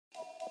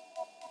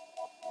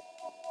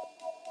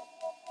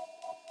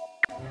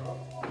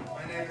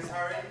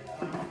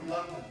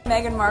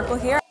Meghan Markle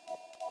here.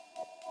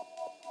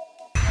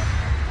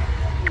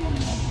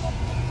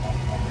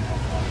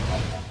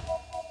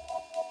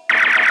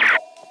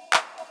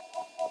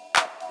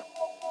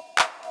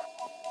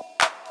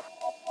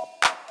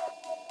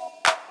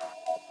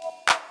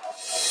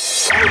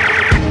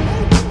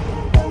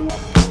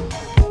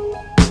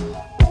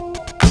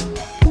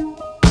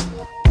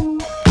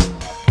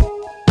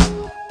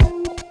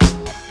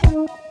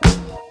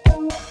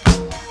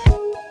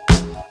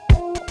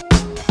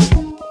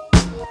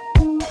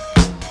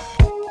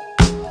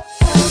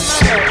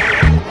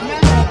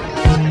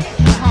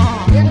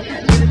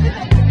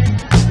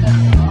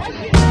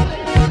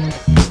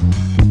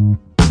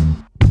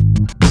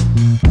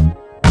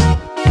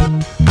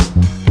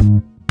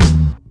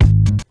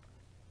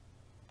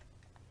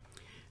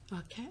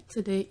 Okay,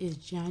 today is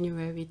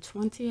January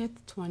 20th,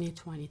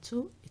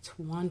 2022. It's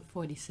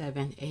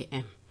 1:47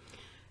 a.m.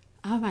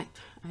 All right,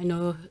 I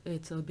know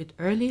it's a bit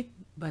early,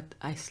 but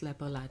I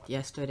slept a lot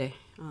yesterday.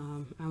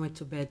 I went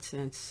to bed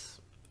since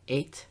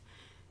 8,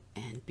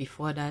 and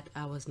before that,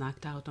 I was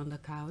knocked out on the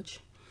couch.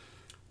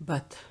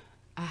 But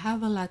I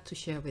have a lot to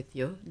share with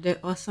you. There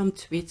are some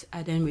tweets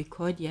I didn't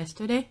record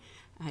yesterday.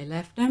 I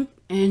left them.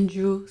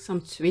 Andrew,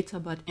 some tweets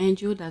about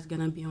Andrew that's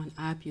gonna be on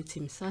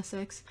APTS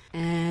Sussex,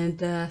 and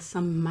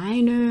some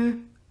minor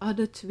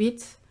other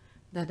tweets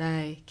that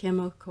I came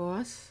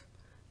across.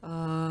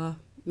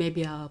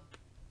 Maybe I'll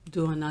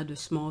do another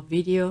small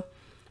video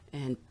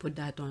and put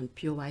that on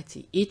Pure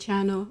YTE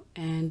channel.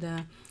 And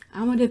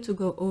I wanted to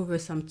go over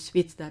some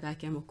tweets that I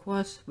came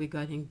across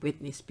regarding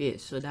Britney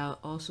Spears, so that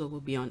also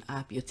will be on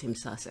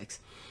APTS Sussex,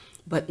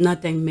 but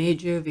nothing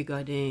major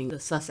regarding the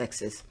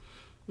Sussexes.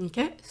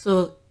 Okay,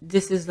 so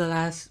this is the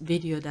last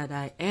video that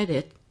I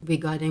edited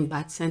regarding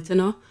Bat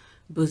Sentinel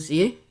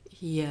Bouzier.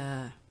 He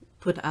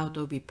put out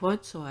a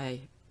report, so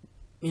I,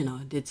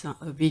 did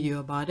a video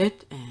about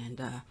it, and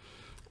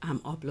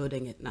I'm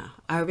uploading it now.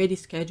 I already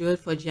scheduled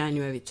for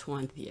January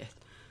 20th.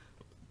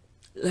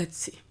 Let's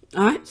see.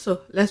 All right,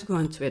 so let's go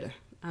on Twitter.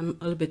 I'm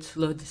a little bit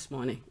slow this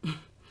morning.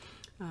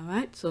 All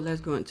right, so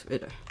let's go on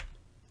Twitter.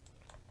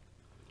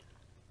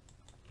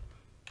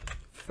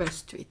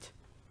 First tweet.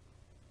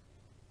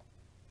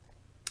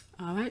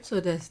 All right, so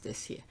there's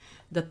this here.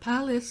 The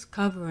palace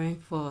covering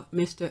for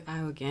Mr.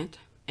 Arrogant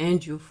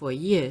Andrew for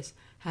years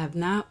have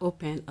now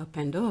opened a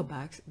Pandora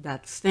box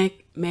that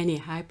stank many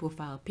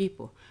high-profile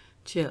people.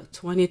 Chill,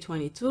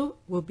 2022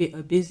 will be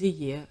a busy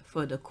year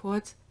for the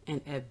courts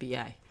and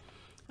FBI.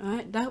 All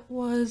right, that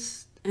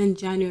was on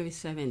January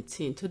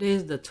 17th. Today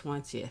is the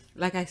 20th.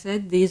 Like I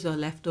said, these are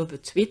leftover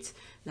tweets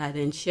that I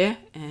didn't share,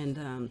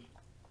 and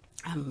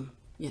I'm,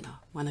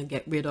 want to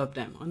get rid of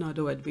them. In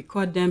other words,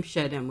 record them,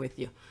 share them with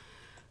you.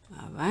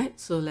 All right,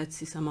 so let's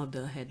see some of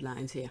the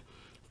headlines here.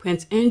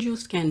 Prince Andrew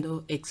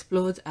scandal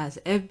explodes as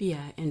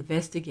FBI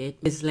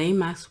investigate Ghislaine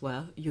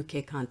Maxwell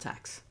UK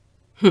contacts.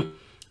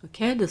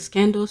 Okay, the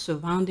scandal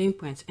surrounding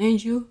Prince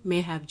Andrew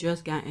may have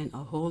just gotten a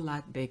whole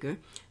lot bigger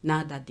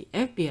now that the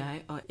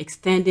FBI are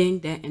extending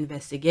their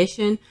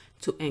investigation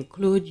to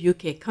include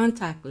UK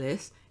contact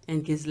lists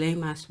and Ghislaine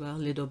Maxwell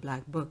Little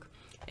Black Book.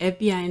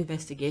 FBI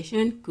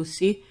investigation could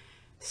see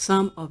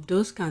some of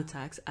those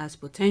contacts as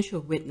potential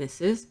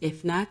witnesses,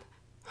 if not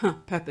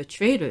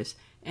perpetrators,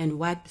 and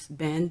what's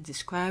been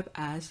described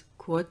as,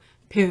 quote,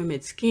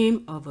 pyramid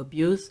scheme of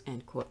abuse,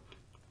 end quote.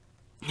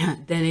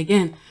 Then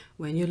again,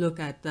 when you look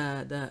at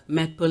the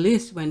Met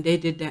Police, when they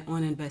did their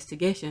own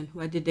investigation,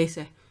 what did they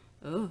say?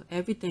 Oh,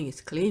 everything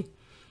is clean.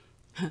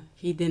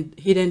 He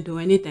didn't do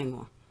anything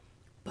wrong.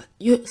 But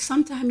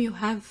sometimes you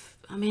have,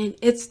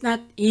 it's not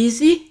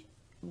easy,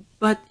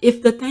 but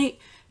if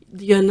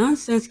your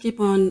nonsense keep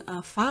on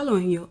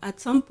following you, at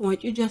some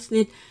point you just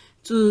need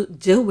to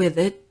deal with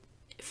it,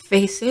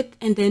 face it,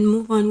 and then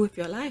move on with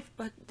your life.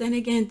 But then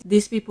again,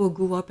 these people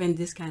grew up in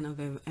this kind of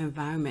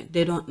environment.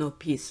 They don't know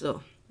peace.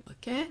 So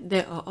okay,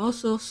 there are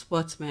also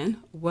sportsmen,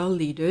 world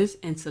leaders,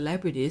 and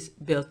celebrities.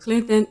 Bill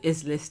Clinton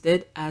is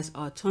listed, as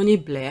are Tony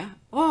Blair.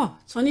 Oh,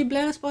 Tony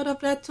Blair is part of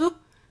that too?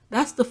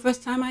 That's the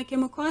first time I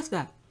came across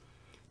that.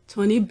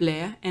 Tony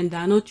Blair and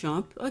Donald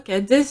Trump. Okay,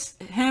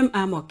 him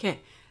I'm okay.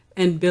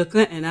 And Bill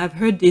Clinton, I've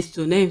heard these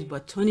two names,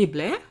 but Tony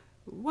Blair?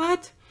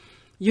 What?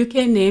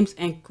 UK names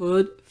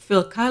include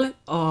Phil Collins.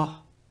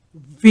 Oh,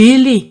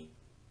 really?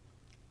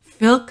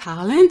 Phil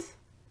Collins?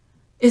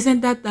 Isn't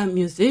that the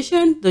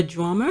musician, the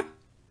drummer?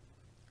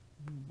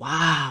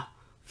 Wow.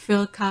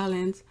 Phil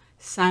Collins,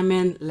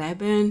 Simon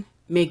Leban,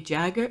 Mick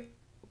Jagger.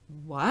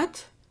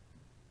 What?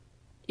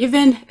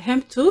 Even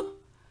him too?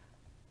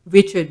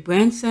 Richard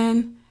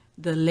Branson,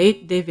 the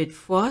late David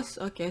Frost.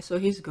 Okay, so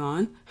he's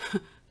gone.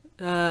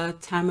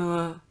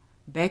 Tamara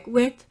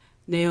Beckwith,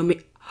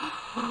 Naomi.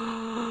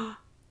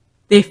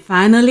 They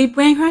finally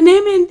bring her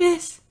name in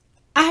this.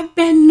 I've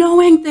been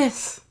knowing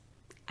this.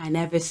 I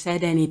never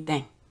said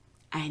anything.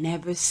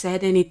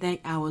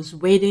 I was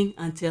waiting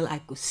until I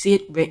could see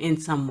it written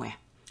somewhere.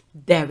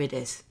 There it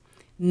is.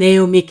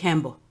 Naomi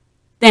Campbell.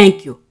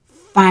 Thank you.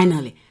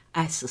 Finally.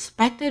 I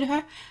suspected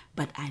her,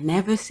 but I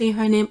never see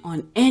her name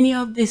on any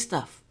of this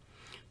stuff.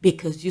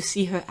 because you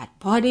see her at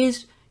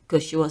parties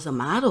because she was a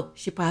model.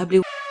 She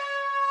probably,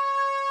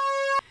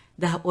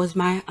 that was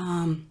my,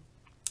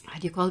 how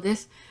do you call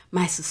this?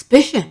 My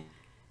suspicion.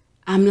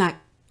 I'm like,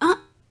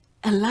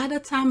 a lot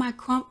of time I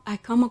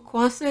come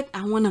across it,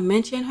 I want to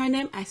mention her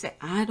name. I say,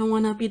 I don't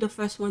want to be the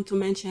first one to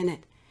mention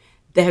it.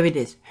 There it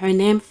is. Her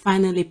name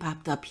finally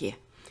popped up here.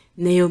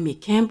 Naomi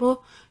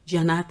Campbell,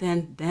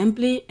 Jonathan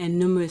Dembley, and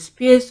numerous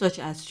peers such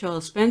as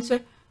Charles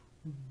Spencer.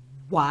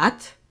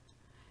 What?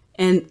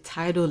 And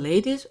title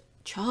ladies,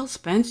 Charles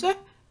Spencer?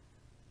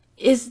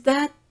 Is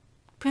that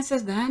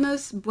Princess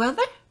Diana's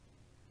brother?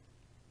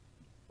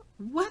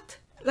 What?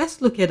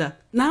 Let's look it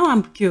up. Now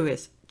I'm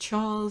curious.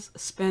 Charles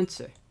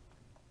Spencer.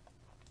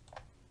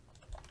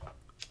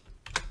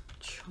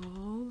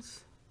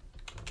 Charles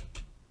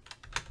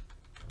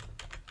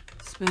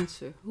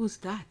Spencer. Who's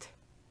that?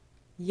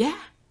 Yeah.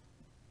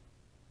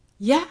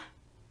 Yeah.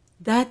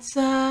 That's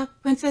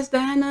Princess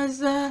Diana's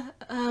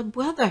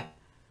brother.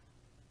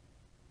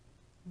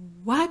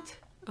 What?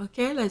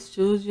 Okay, let's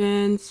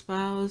children,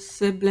 spouse,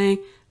 sibling,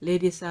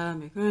 Lady Sarah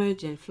McCurry,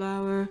 Jane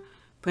Flower,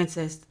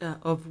 Princess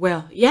of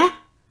Well. Yeah?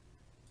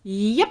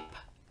 Yep.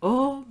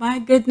 Oh my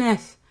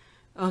goodness.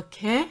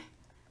 Okay.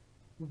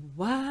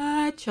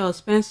 What? Charles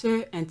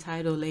Spencer and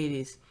title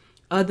ladies.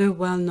 Other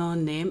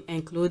well-known names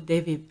include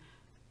David.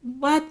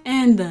 What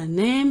in the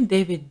name?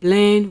 David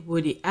Blaine,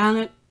 Woody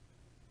Allen.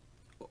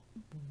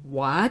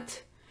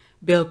 What?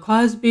 Bill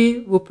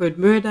Cosby, Rupert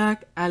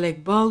Murdoch,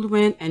 Alec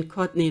Baldwin, and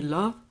Courtney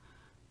Love.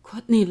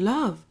 Courtney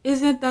Love,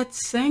 isn't that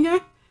singer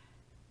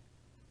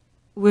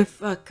with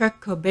Kurt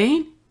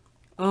Cobain?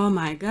 Oh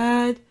my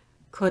God,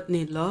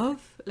 Courtney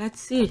Love. Let's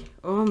see.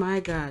 Oh my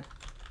God.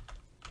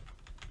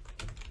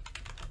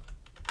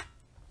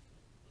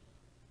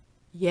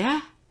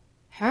 Yeah,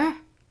 her.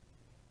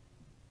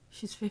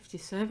 She's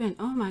 57.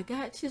 Oh my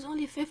God, she's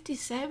only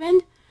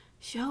 57?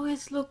 She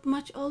always looked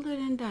much older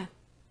than that.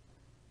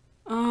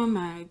 Oh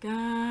my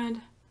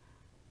God.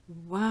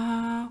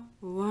 Wow,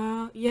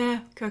 wow.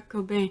 Yeah, Kurt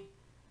Cobain.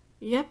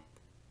 Yep.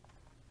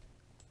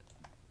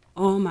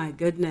 Oh my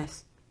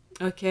goodness.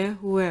 Okay,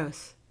 who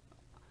else?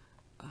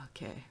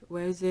 Okay,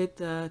 where is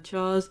it?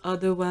 Charles.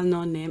 Other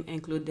well-known names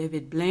include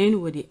David Blaine,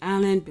 Woody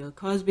Allen, Bill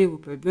Cosby,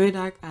 Rupert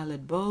Murdoch,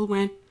 Alec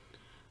Baldwin.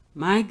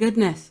 My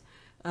goodness.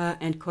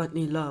 And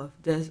Courtney Love.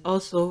 There's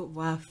also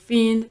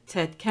Wafin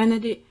Ted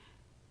Kennedy.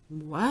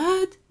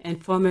 What?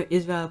 And former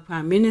Israel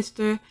Prime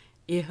Minister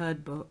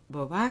Ehud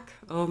Barak.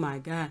 Oh my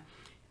God.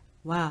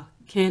 Wow.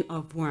 Can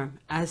of worm.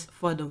 As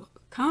for the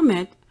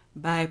comment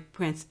by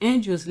Prince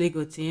Andrew's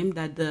legal team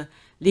that the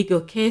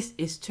legal case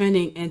is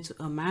turning into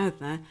a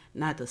marathon,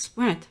 not a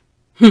sprint,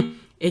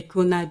 it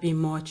could not be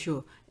more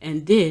true.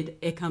 Indeed,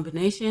 a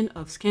combination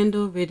of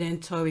scandal-ridden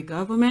Tory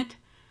government.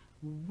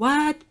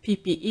 What?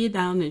 PPE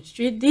down the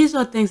street? These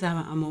are things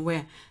I'm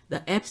aware.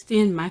 The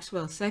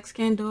Epstein-Maxwell sex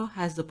scandal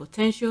has the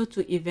potential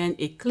to even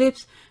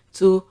eclipse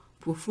to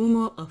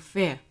Profumo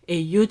affair.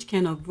 A huge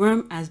can of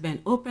worm has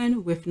been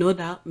opened with no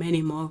doubt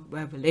many more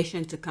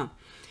revelations to come.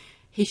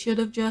 He should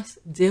have just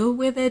dealt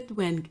with it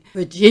when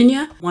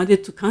Virginia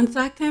wanted to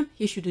contact him.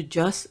 He should have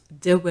just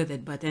dealt with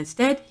it. But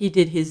instead, he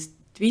did his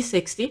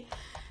 360.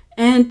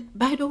 And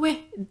by the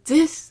way,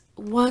 this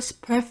was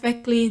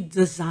perfectly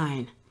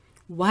designed.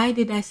 Why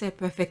did I say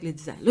perfectly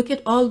designed? Look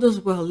at all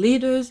those world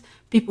leaders,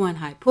 people in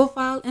high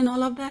profile and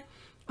all of that.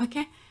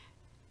 Okay?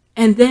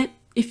 And then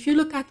if you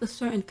look at a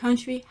certain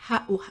country,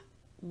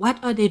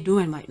 what are they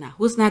doing right now?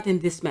 Who's not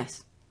in this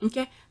mess?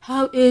 Okay?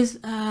 How is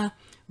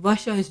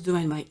Russia is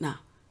doing right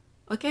now?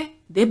 Okay,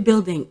 they're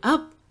building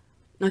up.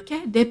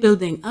 Okay, they're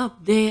building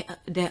up. Their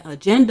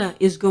agenda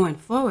is going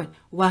forward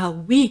while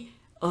we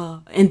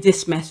are in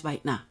this mess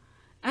right now.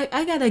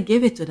 I gotta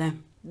give it to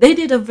them. They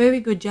did a very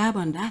good job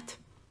on that.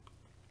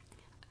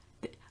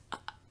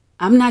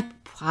 I'm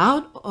not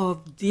proud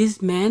of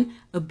these men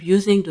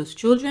abusing those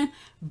children,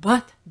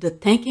 but the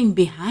thinking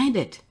behind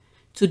it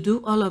to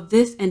do all of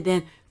this and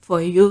then for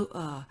you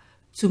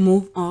to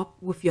move up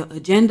with your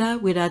agenda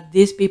without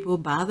these people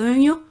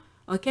bothering you.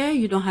 Okay,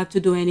 you don't have to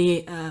do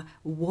any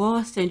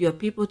war, send your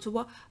people to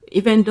war.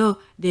 Even though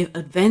they're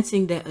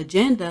advancing their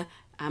agenda,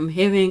 I'm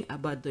hearing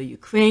about the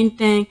Ukraine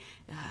thing.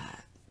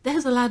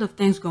 There's a lot of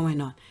things going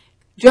on.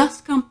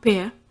 Just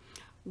compare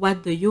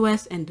what the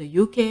US and the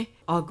UK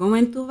are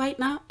going through right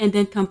now and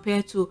then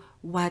compare to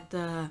what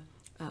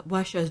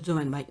Russia is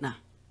doing right now.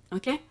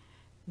 Okay,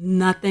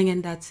 nothing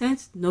in that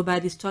sense.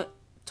 Nobody's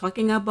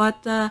talking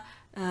about the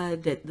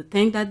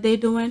thing that they're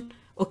doing.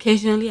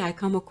 Occasionally, I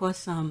come across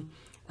some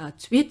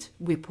tweet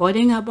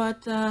reporting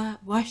about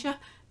Russia.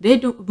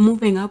 They're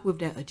moving up with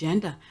their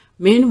agenda.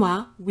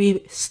 Meanwhile,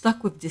 we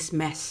stuck with this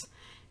mess.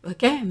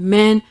 Okay,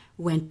 men,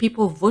 when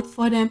people vote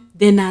for them,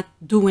 they're not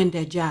doing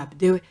their job.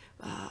 They're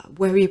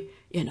very,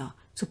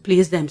 to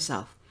please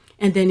themselves.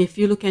 And then if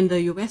you look in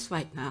the US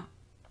right now,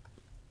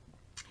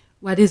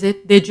 what is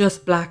it? They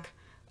just block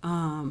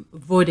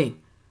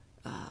voting.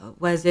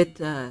 Was it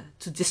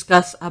to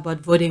discuss about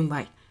voting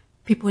right?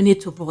 People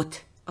need to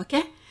vote.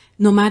 Okay.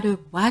 No matter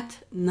what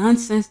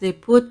nonsense they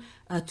put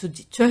to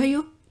deter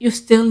you, you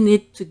still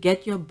need to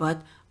get your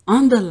butt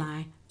on the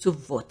line to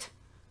vote.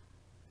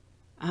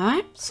 All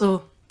right,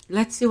 so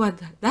let's see what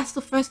that's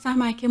the first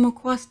time I came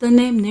across the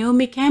name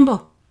Naomi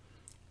Campbell.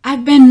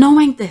 I've been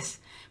knowing this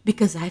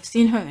because I've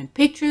seen her in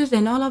pictures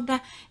and all of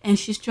that, and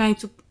she's trying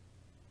to,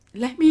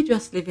 let me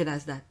just leave it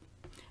as that,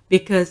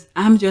 because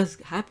I'm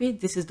just happy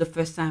this is the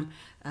first time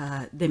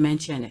they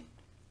mention it.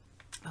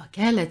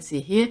 Okay, let's see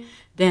here.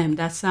 Damn,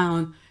 that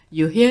sound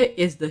you hear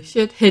is the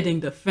shit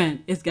hitting the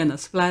fan. It's gonna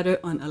splatter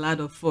on a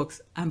lot of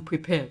folks. I'm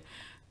prepared.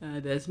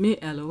 There's me,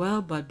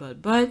 lol,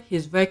 but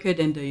his record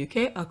in the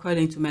UK,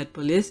 according to Met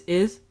Police,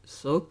 is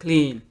so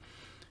clean.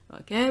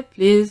 Okay,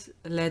 please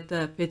let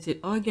the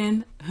petite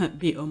organ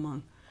be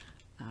among.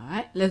 All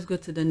right, let's go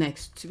to the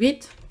next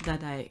tweet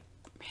that I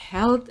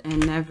held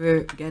and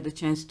never get a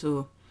chance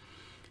to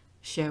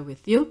share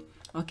with you.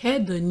 Okay,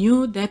 the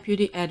new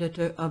deputy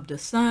editor of The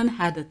Sun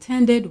had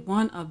attended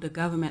one of the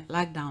government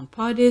lockdown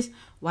parties.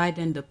 Why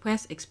didn't the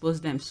press expose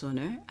them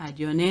sooner? Add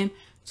your name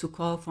to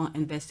call for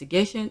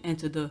investigation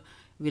into the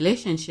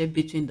relationship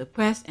between the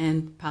press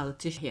and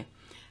politicians here.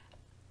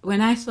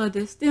 When I saw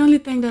this, the only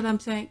thing that I'm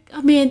saying,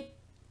 I mean,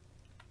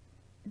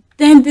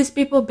 then these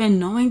people been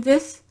knowing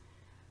this.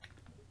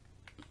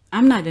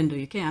 I'm not in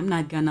the UK. I'm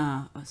not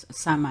gonna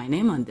sign my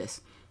name on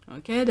this.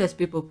 Okay, there's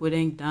people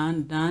putting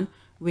done.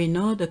 We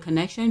know the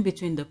connection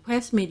between the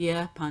press,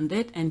 media,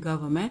 pundit, and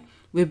government.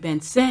 We've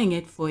been saying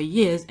it for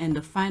years, and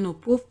the final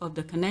proof of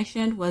the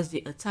connection was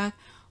the attack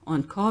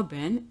on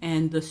Corbyn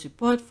and the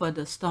support for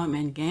the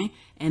Stormont gang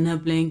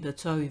enabling the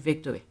Tory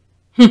victory.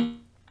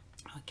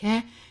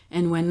 Okay,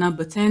 and when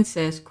number 10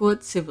 says,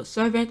 quote, civil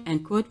servant,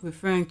 and quote,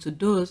 referring to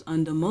those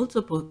under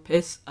multiple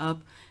piss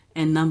up,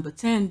 and number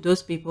 10,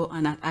 those people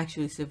are not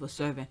actually civil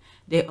servant.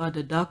 They are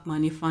the dark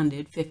money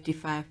funded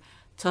 55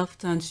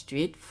 Tufton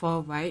Street,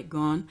 far right,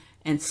 gone,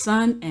 and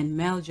Sun and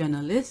Mail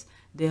journalists.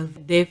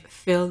 They've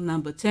filled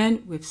number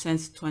 10 with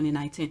since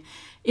 2019.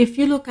 If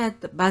you look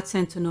at the Bad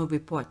Sentinel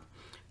report,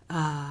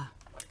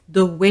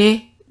 the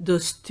way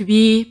those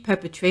three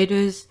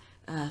perpetrators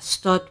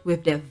start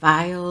with their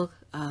vile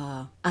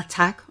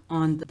attack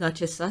on the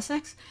Duchess of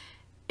Sussex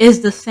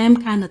is the same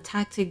kind of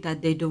tactic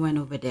that they're doing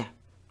over there.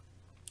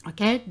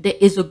 Okay, there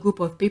is a group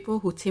of people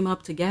who team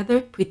up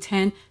together,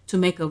 pretend to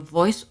make a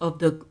voice of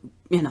the,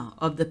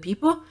 of the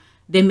people.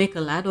 They make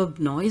a lot of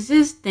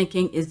noises,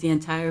 thinking is the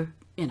entire,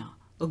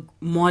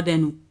 more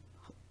than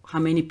how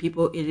many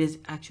people it is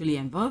actually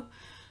involved.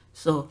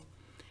 So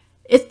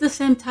it's the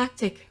same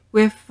tactic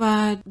with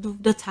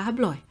the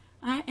tabloid,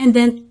 right? And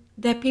then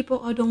the people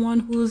are the one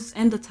who's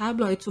in the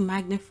tabloid to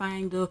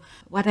magnifying the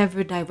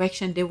whatever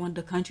direction they want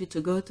the country to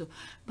go to.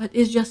 But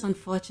it's just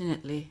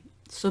unfortunately,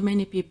 so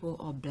many people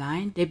are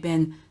blind. They've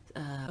been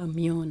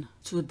immune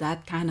to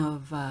that kind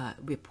of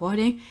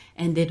reporting,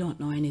 and they don't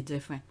know any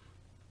different.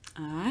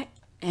 All right.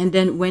 And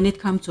then when it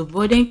comes to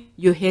voting,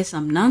 you hear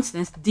some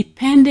nonsense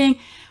depending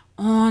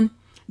on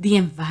the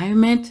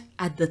environment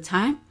at the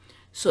time.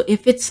 So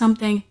if it's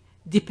something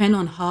depend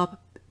on how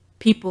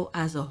people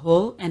as a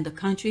whole and the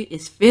country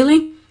is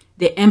feeling,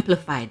 they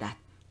amplify that.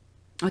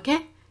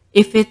 Okay.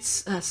 If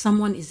it's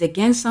someone is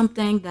against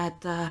something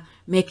that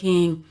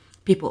making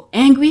people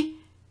angry,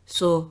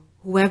 so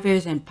whoever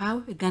is in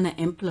power is gonna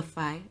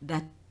amplify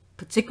that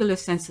particular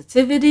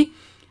sensitivity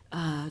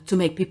to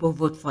make people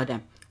vote for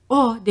them.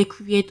 Or they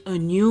create a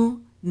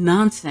new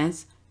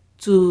nonsense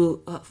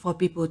to for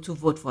people to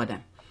vote for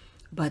them.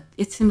 But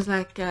it seems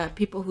like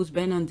people who's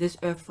been on this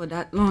earth for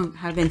that long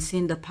haven't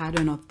seen the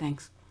pattern of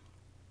things.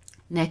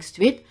 Next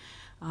tweet.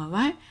 All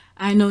right.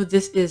 I know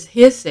this is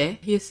hearsay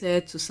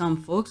to some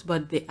folks,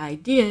 but the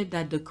idea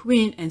that the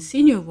Queen and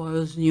senior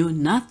royals knew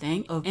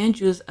nothing of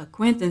Andrew's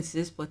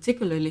acquaintances,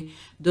 particularly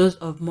those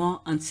of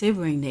more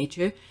unsavory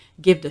nature,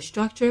 give the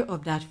structure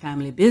of that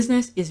family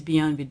business is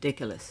beyond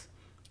ridiculous.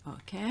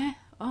 Okay.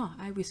 Oh,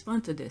 I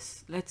respond to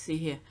this. Let's see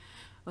here.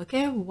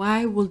 Okay,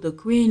 why would the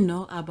Queen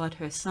know about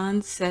her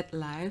son's set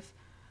life?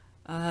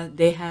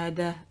 They had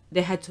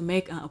to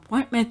make an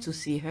appointment to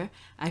see her.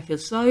 I feel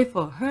sorry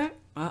for her.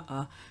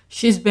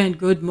 She's been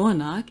good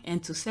monarch,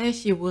 and to say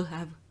she will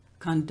have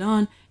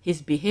condoned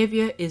his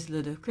behavior is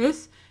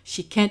ludicrous.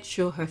 She can't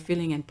show her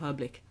feeling in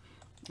public.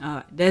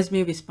 There's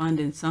me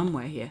responding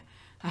somewhere here.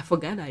 I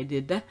forgot I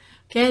did that.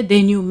 Okay,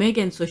 they knew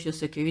Meghan's social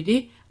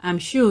security. I'm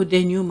sure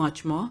they knew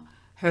much more.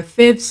 Her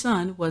fifth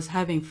son was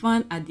having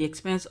fun at the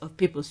expense of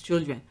people's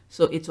children,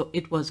 so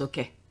it was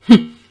okay.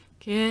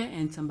 Okay,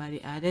 and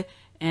somebody added,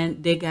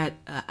 and they got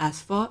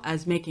as far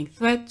as making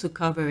threat to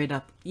cover it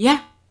up.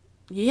 Yeah,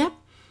 yep,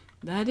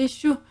 that is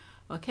true.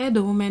 Okay,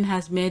 the woman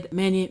has made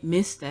many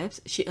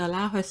missteps. She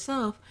allowed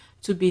herself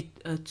to be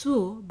a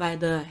tool by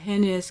the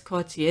heinous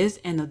courtiers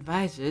and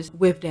advisors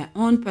with their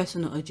own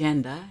personal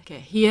agenda.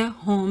 Okay, here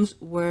homes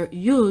were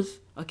used.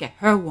 Okay,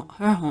 her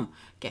home.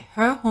 Okay,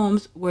 her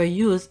homes were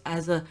used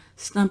as a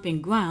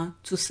stumping ground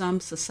to some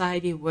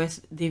society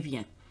worse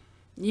deviant.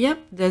 Yep,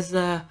 there's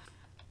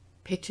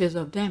pictures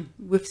of them.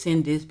 We've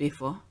seen this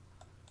before.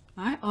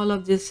 All right, all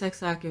of this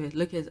sex activists.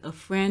 Look at a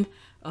friend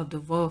of the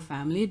royal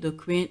family, the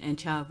Queen and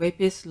child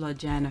rapist Lord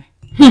Jenner.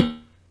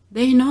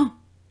 They know.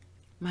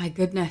 My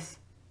goodness.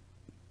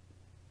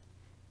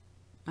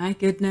 My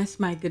goodness,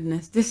 my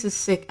goodness. This is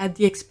sick at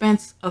the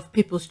expense of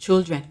people's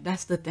children.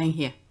 That's the thing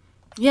here.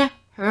 Yeah,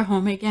 her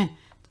home again.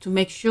 To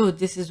make sure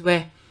this is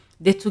where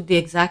they took the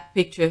exact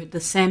picture, the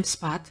same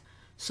spot,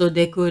 so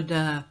they could,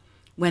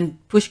 when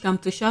push come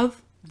to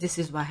shove, this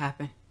is what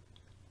happened.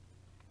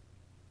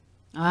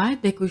 All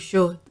right, they could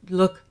show,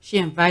 look, she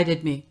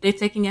invited me. They're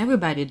taking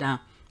everybody down.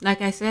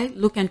 Like I said,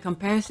 look in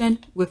comparison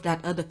with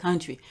that other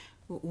country.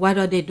 What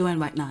are they doing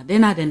right now? They're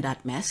not in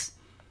that mess.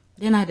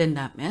 They're not in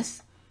that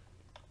mess.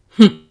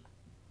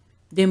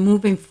 They're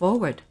moving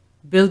forward,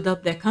 build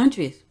up their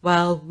countries,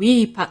 while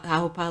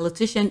our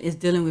politician is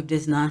dealing with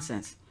this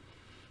nonsense.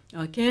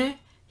 Okay,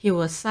 he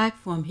was sacked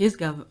from his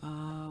government.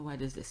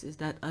 What is this? Is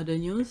that other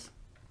news?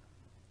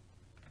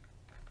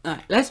 All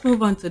right, let's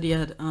move on to the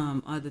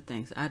other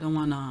things. I don't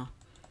wanna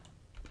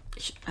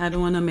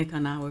make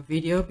an hour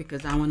video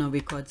because I wanna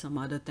record some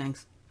other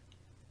things.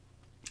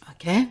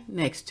 Okay,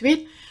 next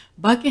tweet.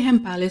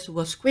 Buckingham Palace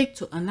was quick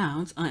to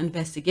announce an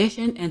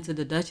investigation into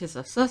the Duchess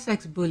of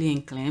Sussex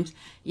bullying claims,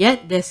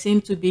 yet there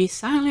seemed to be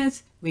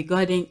silence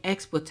regarding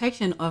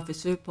ex-protection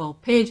officer Paul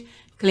Page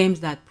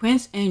claims that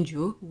Prince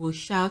Andrew will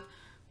shout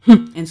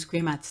and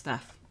scream at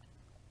staff.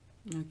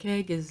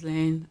 Okay,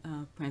 Ghislaine,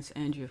 Prince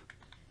Andrew.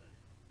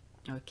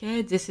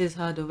 Okay, this is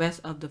how the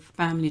rest of the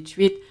family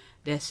treat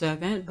their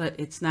servant, but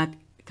it's not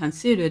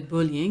considered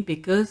bullying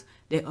because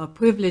they are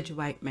privileged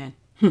white men.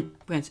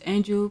 Prince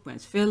Andrew,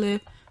 Prince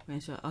Philip,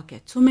 Prince...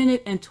 Okay, 2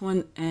 minutes and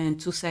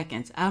 2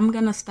 seconds. I'm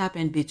gonna stop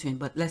in between,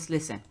 but let's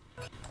listen.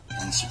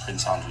 Into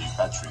Prince Andrew's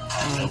bedroom.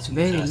 It's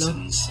very low.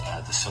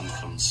 The sun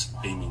comes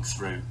beaming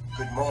through.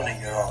 Good morning,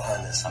 Your Royal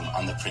Highness.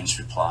 And the prince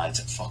replied,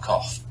 "Fuck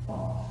off.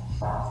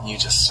 You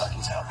just suck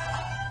it up.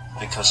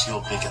 Because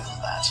you're bigger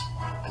than that,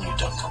 and you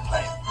don't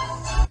complain."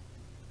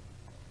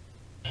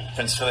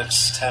 Prince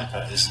Philip's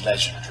temper is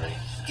legendary.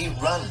 He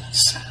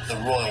runs the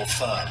royal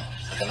firm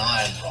with an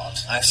iron rod.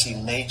 I've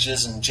seen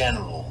majors and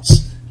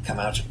generals come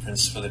out of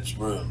Prince Philip's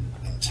room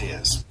in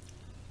tears.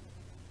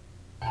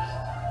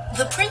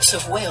 The Prince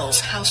of Wales'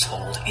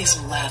 household is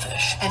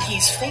lavish, and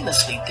he's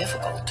famously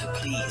difficult to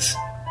please.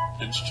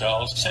 Prince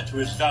Charles said to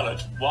his valet,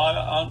 "Why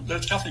aren't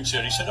those cufflinks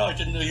here?" He said, "Oh, I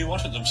didn't know you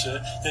wanted them,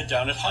 sir. They're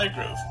down at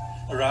Highgrove.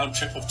 A round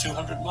trip of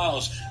 200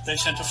 miles. They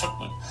sent a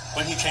footman.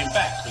 When he came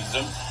back with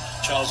them,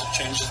 Charles had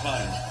changed his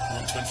mind and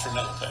went to in for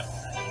another pair."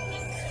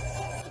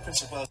 The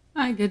Prince of Wales...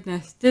 My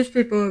goodness, these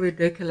people are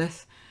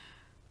ridiculous.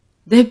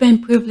 They've been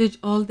privileged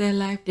all their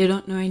life. They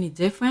don't know any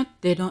different.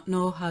 They don't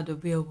know how the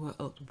real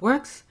world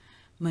works.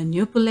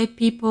 Manipulate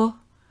people,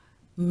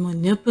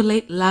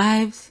 manipulate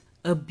lives,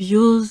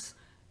 abuse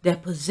their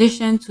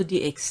position to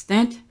the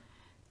extent,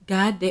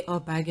 God, they are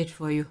baggage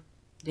for you.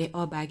 They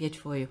are baggage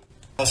for you.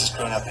 Charles has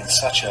grown up in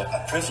such a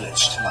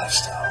privileged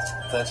lifestyle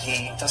that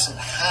he doesn't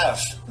have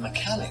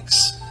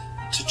mechanics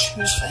to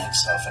choose for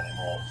himself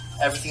anymore.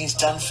 Everything is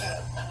done for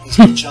him. His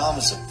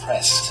pajamas are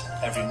pressed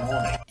every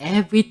morning.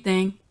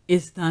 Everything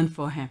is done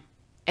for him.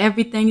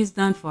 Everything is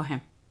done for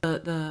him.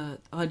 The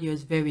audio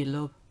is very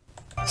low.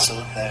 So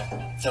that they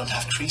don't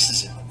have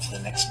creases in them for the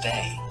next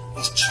day.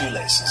 His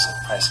shoelaces are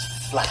pressed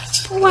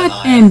flat.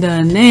 What in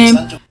the name?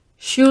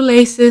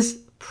 Shoelaces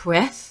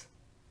press?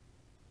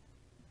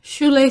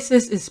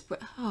 Shoelaces is...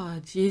 Oh,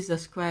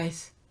 Jesus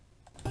Christ.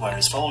 Where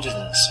it's folded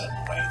in a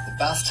certain way. The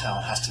bath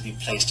towel has to be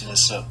placed in a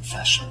certain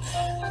fashion.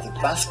 The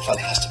bath plug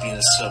has to be in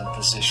a certain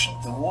position.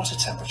 The water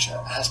temperature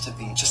has to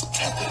be just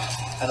tepid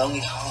and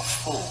only half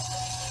full.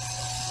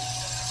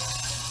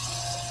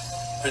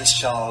 Prince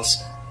Charles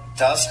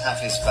does have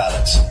his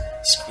valet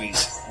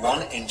squeeze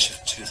 1 inch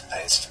of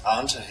toothpaste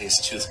onto his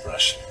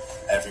toothbrush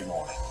every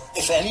morning.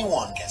 If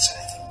anyone gets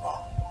anything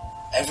wrong,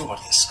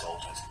 everybody is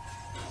scolded.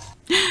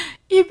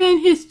 Even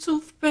his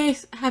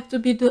toothpaste have to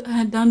be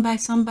done by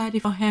somebody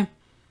for him.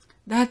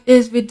 That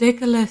is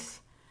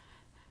ridiculous.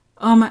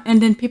 And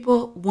then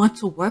people want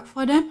to work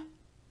for them.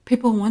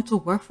 People want to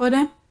work for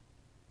them.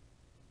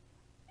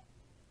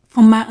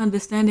 From my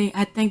understanding,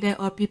 I think there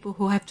are people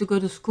who have to go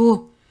to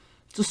school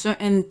to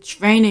certain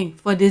training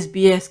for this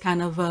BS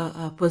kind of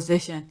a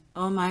position.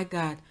 Oh my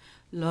God.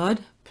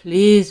 Lord,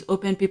 please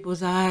open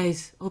people's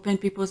eyes. Open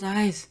people's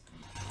eyes.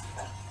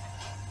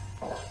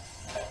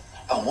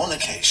 On one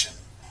occasion,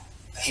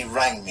 he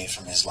rang me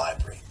from his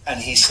library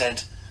and he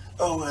said,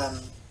 "Oh,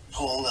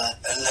 Paul, a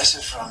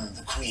letter from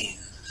the Queen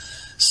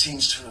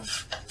seems to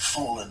have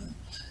fallen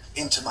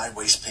into my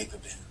waste paper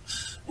bin.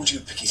 Would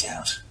you pick it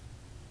out?"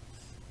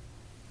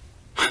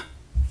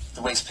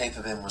 The waste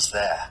paper bin was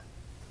there.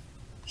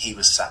 He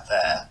was sat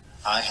there.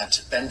 I had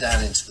to bend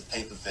down into the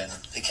paper bin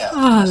and pick out the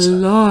letter,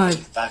 Lord.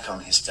 put it back on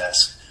his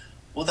desk.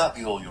 "Will that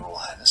be all, Your Royal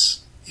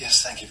Highness?"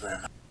 "Yes, thank you very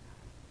much."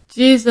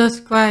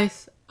 Jesus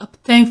Christ. A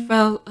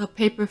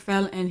paper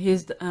fell in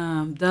his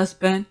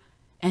dustbin,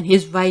 and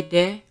he's right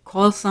there.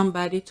 Call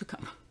somebody to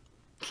come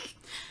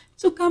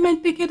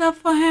and pick it up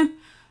for him.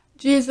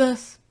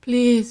 Jesus,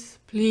 please,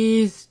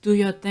 please do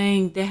your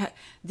thing.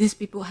 These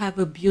people have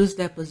abused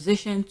their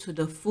position to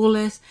the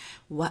fullest.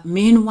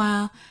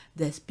 Meanwhile,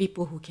 there's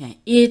people who can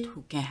eat,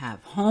 who can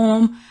have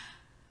home,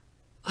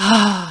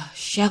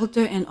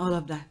 shelter, and all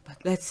of that.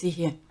 But let's see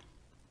here.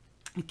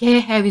 Okay,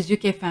 Harry's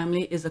UK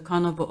family is a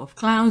carnival of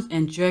clowns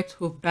and jerks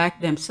who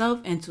back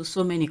themselves into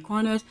so many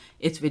corners.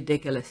 It's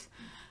ridiculous.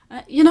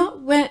 You know,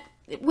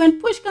 when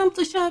push comes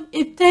to shove,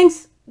 if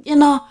things, you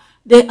know,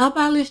 they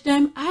abolish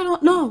them, I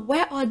don't know,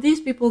 where are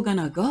these people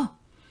gonna go?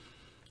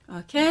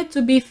 Okay,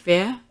 to be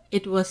fair,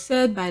 it was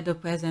said by the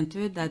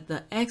presenter that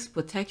the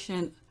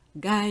ex-protection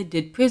guy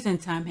did prison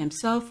time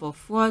himself for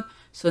fraud,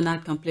 so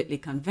not completely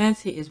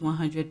convinced he is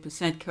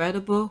 100%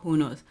 credible. Who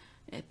knows?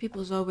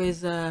 People's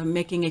always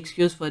making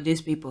excuse for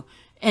these people,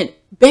 and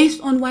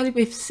based on what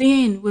we've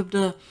seen with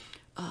the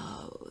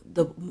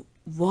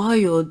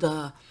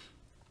royal,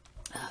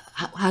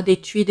 how they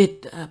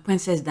treated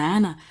Princess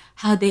Diana,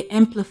 how they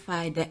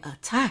amplified their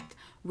attack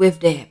with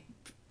their,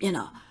 you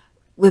know,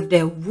 with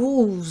their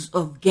rules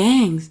of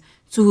gangs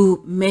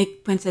to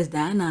make Princess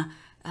Diana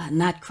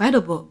not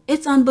credible.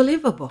 It's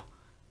unbelievable.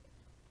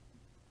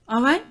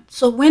 All right,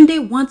 so when they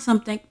want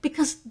something,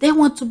 because they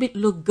want to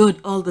look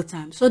good all the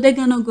time, so they're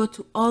gonna go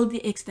to all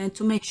the extent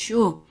to make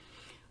sure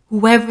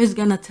whoever is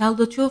gonna tell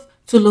the truth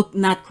to look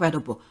not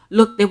credible.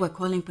 Look, they were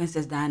calling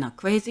Princess Diana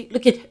crazy.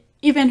 Look at,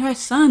 even her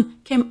son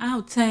came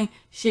out saying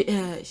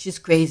she's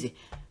crazy.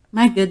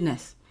 My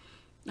goodness.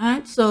 All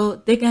right, so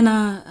they're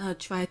gonna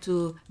try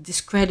to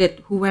discredit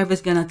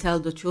whoever's gonna tell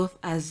the truth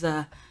as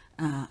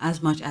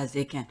much as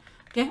they can.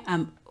 Okay,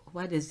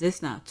 what is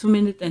this now? 2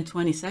 minutes and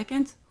 20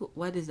 seconds.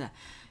 What is that?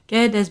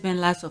 Okay, there's been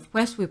lots of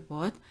press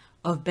reports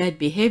of bad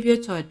behavior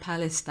toward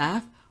palace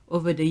staff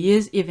over the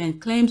years, even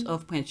claims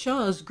of Prince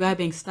Charles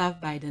grabbing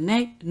staff by the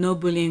neck. No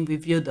bullying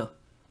review though.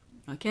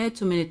 Okay,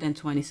 2 minutes and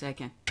 20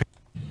 seconds.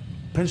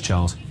 Prince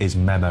Charles is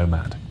memo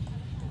mad.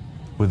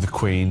 With the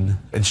Queen,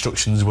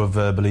 instructions were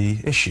verbally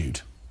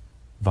issued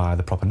via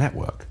the proper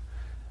network.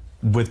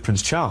 With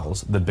Prince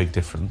Charles, the big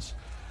difference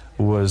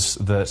was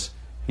that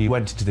he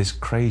went into this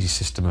crazy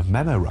system of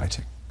memo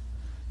writing.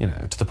 You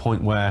know, to the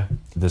point where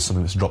there's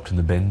something that's dropped in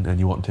the bin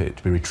and you want it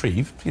to be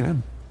retrieved, you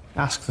know,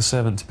 ask the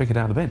servant to pick it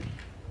out of the bin.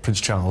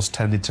 Prince Charles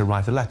tended to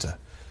write a letter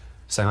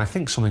saying, I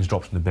think something's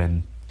dropped in the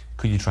bin,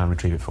 could you try and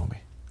retrieve it for me?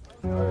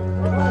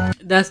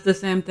 That's the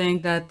same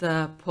thing that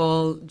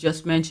Paul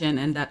just mentioned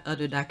in that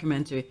other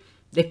documentary.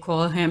 They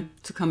call him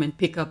to come and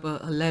pick up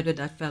a letter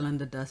that fell in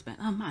the dustbin.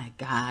 Oh my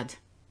God,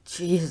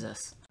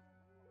 Jesus.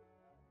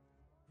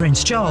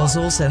 Prince Charles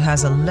also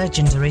has a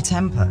legendary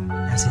temper,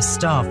 as his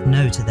staff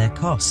know to their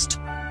cost.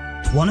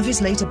 One of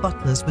his later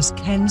butlers was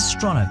Ken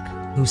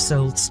Stronach, who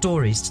sold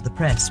stories to the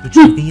press which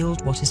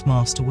revealed what his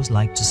master was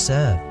like to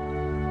serve.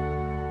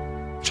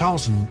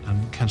 Charles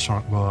and Ken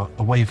Stronach were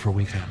away for a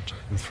weekend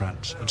with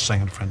friends,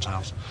 staying at a friend's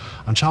house,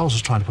 and Charles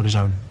was trying to put his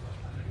own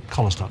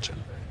collar studs in,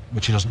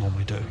 which he doesn't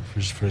normally do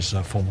for his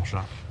formal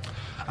show.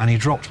 And he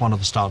dropped one of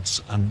the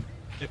studs, and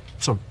it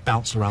sort of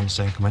bounced around the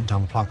sink and went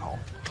down the plug hole.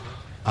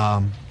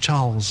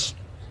 Charles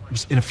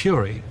was in a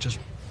fury, just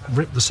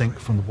ripped the sink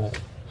from the wall,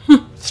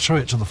 threw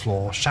it to the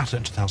floor, shattered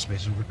it into 1,000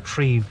 pieces,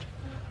 retrieved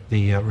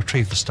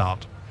the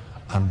stud,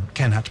 and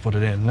Ken had to put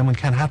it in. And then when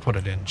Ken had put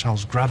it in,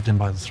 Charles grabbed him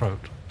by the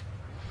throat.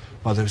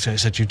 Well, he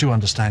said, you do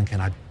understand,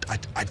 Ken,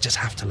 I just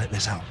have to let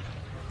this out.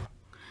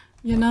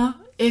 You know,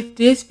 if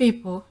these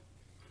people,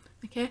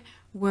 okay,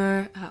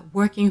 were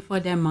working for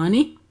their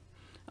money,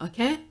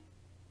 okay,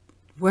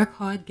 work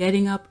hard,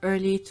 getting up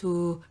early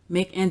to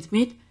make ends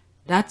meet,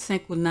 that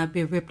sink will not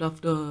be ripped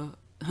off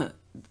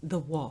the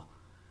wall.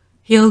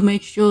 He'll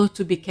make sure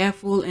to be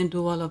careful and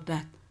do all of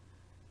that.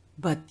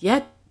 But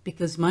yet,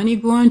 because money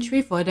grew on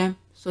tree for them,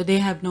 so they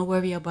have no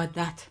worry about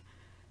that.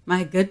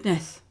 My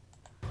goodness.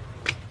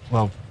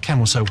 Well, Ken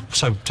was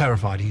so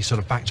terrified, he sort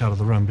of backed out of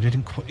the room, but he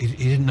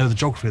didn't know the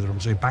geography of the room,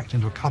 so he backed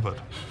into a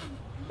cupboard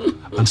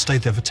and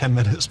stayed there for 10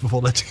 minutes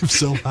before letting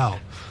himself out.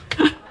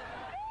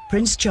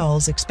 Prince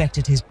Charles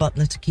expected his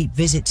butler to keep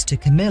visits to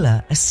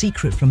Camilla a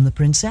secret from the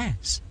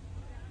princess.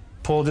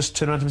 Paul just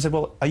turned around to him and said,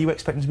 well, are you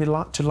expecting me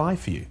to lie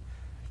for you,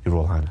 Your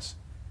Royal Highness?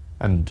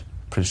 And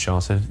Prince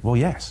Charles said, well,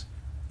 yes.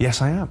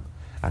 Yes, I am.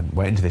 And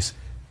went into this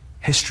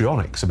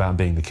histrionics about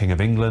being the King of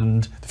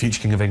England, the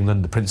future King of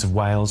England, the Prince of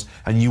Wales,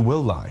 and you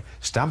will lie,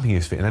 stamping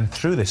his feet, and then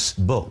threw this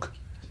book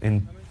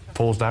in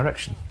Paul's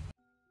direction.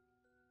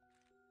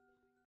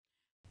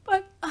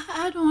 But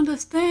I don't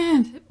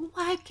understand.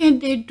 Why can't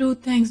they do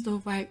things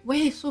the right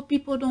way so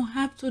people don't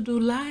have to do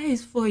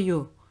lies for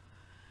you?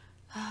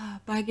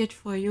 Baggage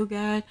for you,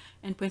 God,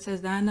 and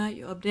Princess Diana,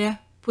 you're up there,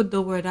 put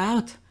the word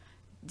out.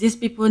 These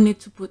people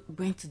need to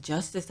bring to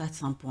justice at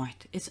some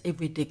point. It's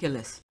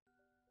ridiculous.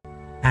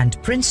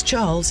 And Prince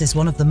Charles is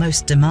one of the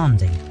most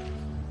demanding.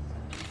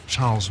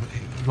 Charles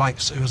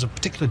it was a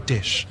particular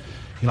dish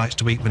he likes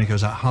to eat when he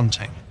goes out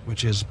hunting,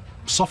 which is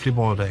softly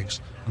boiled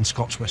eggs and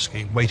Scotch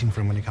whiskey, waiting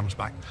for him when he comes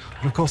back.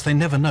 But of course, they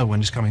never know when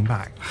he's coming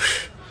back.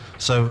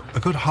 So a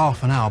good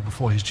half an hour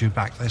before he's due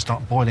back, they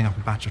start boiling up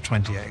a batch of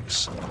 20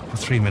 eggs for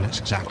 3 minutes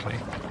exactly.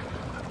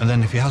 And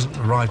then if he hasn't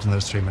arrived in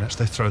those 3 minutes,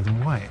 they throw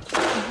them away.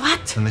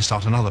 What? Then they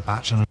start another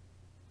batch. And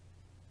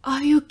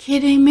Are you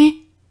kidding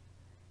me?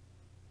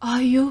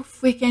 Are you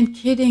freaking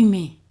kidding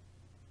me?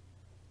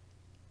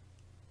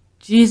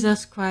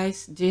 Jesus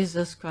Christ,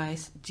 Jesus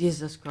Christ,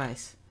 Jesus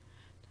Christ.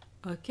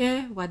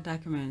 Okay, what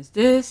document is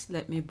this?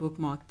 Let me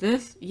bookmark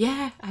this.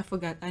 Yeah, I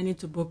forgot. I need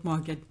to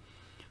bookmark it.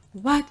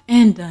 What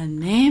in the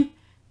name?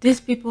 These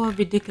people are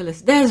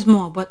ridiculous. There's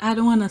more, but I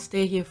don't want to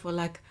stay here for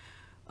like,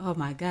 oh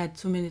my God,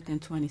 2 minutes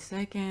and 20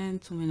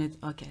 seconds, 2 minutes.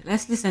 Okay,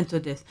 let's listen to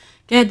this.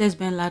 Okay, there's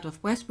been a lot of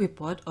press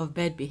report of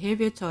bad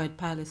behavior toward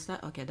palace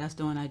staff. Okay, that's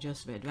the one I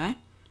just read, right?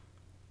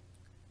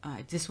 All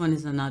right, this one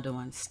is another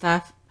one.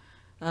 Staff,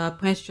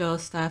 Prince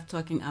Charles staff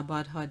talking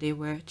about how they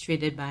were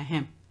treated by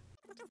him.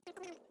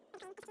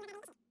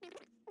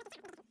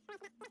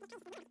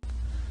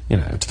 You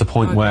know, to the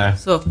point where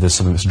there's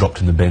something that's dropped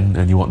in the bin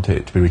and you want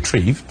it to be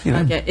retrieved, you know,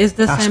 okay, it's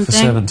the same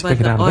thing, but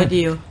the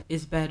audio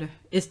is better.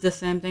 It's the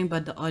same thing,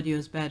 but the audio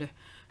is better.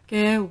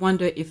 Okay,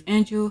 wonder if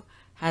Andrew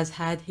has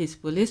had his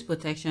police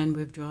protection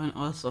withdrawn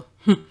also.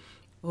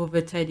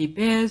 Over teddy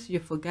bears, you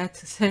forgot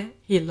to say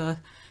he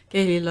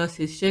lost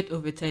his shit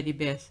over teddy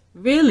bears.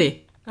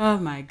 Really? Oh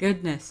my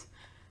goodness.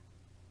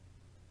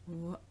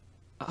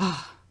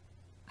 Oh,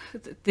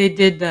 they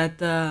did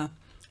that.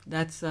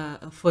 That's a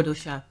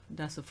Photoshop.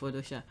 That's a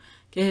Photoshop.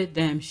 Okay,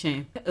 damn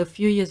shame. A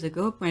few years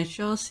ago, Prince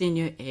Charles'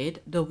 senior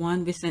aide, the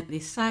one recently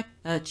sacked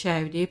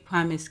charity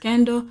Promise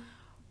Scandal,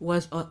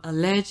 was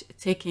alleged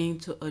taking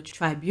to a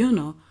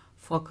tribunal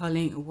for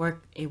calling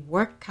a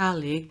work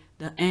colleague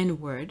the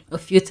N-word a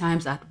few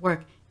times at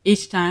work.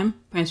 Each time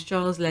Prince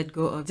Charles let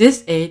go of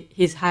this aide,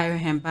 he's hiring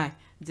him back.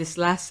 This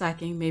last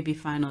sacking may be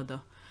final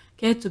though.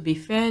 Okay, to be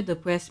fair, the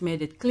press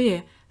made it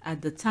clear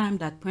at the time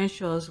that Prince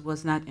Charles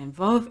was not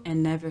involved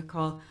and never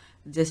called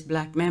this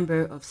black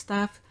member of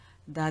staff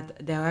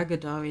that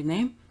derogatory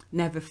name,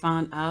 never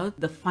found out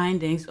the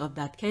findings of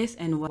that case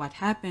and what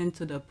happened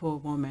to the poor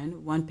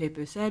woman. One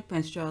paper said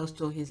Prince Charles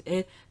told his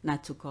aide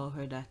not to call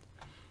her that.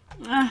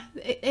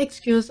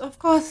 Excuse, of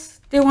course,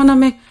 they want to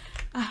make,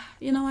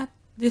 you know what,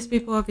 these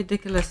people are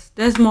ridiculous.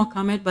 There's more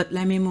comment, but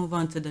let me move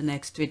on to the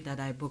next tweet that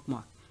I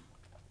bookmarked.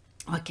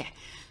 Okay,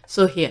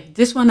 so here,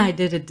 this one I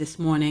did it this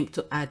morning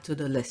to add to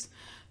the list.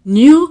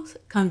 New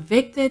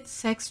convicted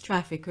sex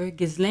trafficker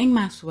Ghislaine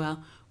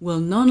Maxwell will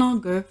no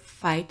longer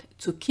fight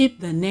to keep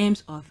the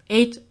names of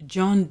 8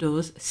 John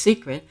Does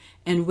secret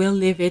and will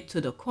leave it to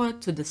the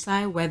court to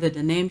decide whether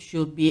the name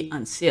should be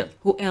unsealed.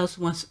 Who else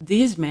wants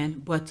these men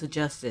brought to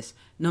justice,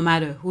 no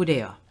matter who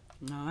they are?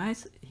 All right,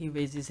 so he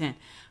raised his hand.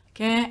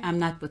 Okay, I'm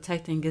not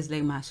protecting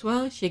Ghislaine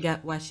Maxwell. She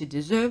got what she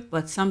deserved,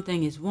 but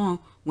something is wrong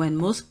when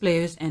most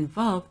players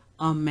involved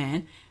are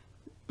men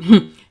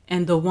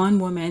and the one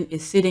woman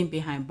is sitting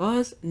behind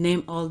bars.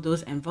 Name all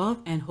those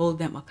involved and hold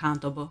them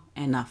accountable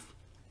enough.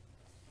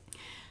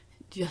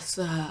 Just,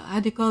 how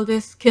do you call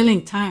this?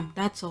 Killing time.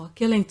 That's all.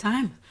 Killing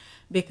time.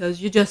 Because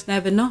you just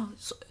never know.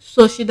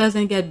 So she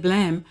doesn't get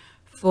blamed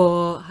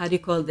for, how do you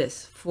call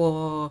this?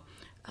 For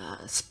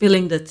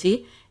spilling the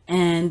tea.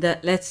 And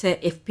let's say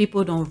if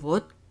people don't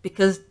vote,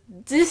 because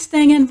this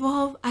thing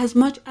involved, as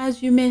much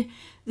as you may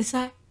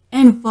decide,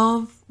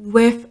 involved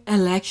with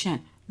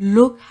election.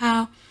 Look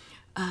how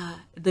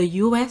the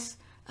U.S.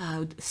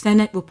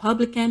 Senate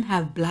Republican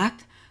have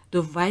blocked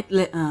the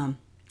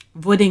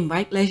voting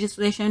right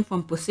legislation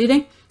from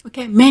proceeding.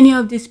 Okay, many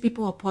of these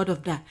people are part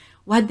of that.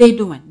 What they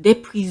doing? They're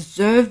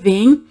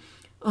preserving,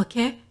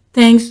 okay,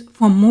 things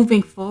from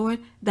moving forward.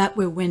 That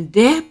way, when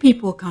their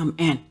people come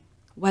in,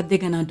 what they're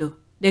gonna do?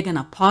 They're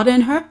gonna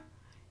pardon her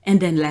and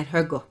then let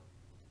her go.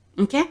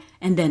 Okay,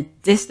 and then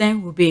this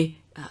thing will be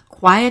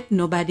quiet.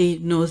 Nobody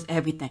knows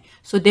everything.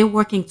 So they're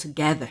working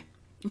together.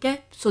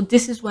 Okay, so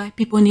this is why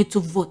people need to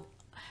vote.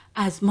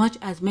 As much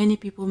as many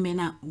people may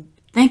not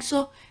think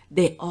so,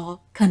 they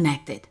all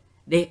connected.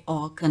 They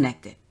all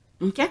connected.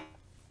 Okay,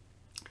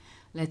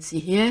 let's see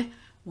here.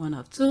 1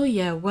 of 2.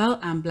 Yeah, well,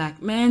 I'm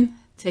black man.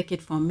 Take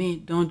it from me.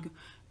 Don't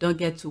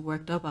get too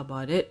worked up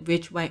about it.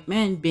 Rich white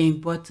men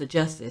being brought to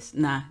justice.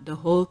 Nah, the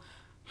whole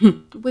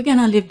we're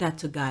gonna leave that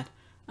to God.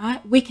 All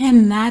right, we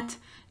cannot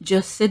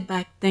just sit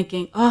back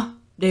thinking, oh,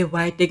 they're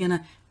white. They're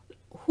gonna.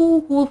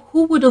 Who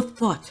would have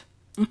thought?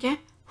 Okay.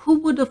 Who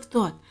would have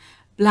thought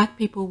black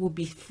people would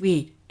be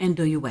freed in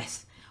the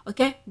U.S.?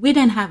 Okay, we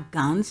didn't have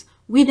guns.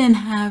 We didn't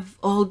have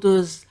all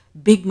those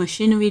big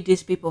machinery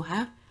these people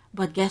have.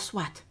 But guess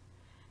what?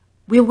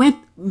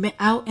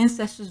 Our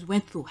ancestors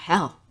went through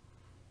hell.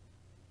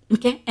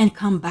 Okay, and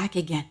come back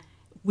again.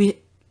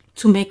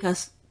 To make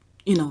us,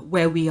 you know,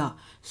 where we are.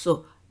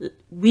 So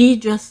we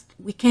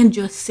can't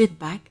just sit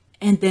back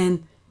and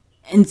then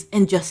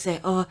and just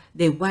say, oh,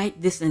 they're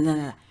white, this and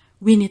that.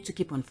 We need to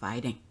keep on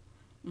fighting.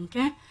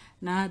 Okay.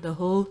 Now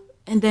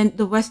and then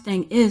the worst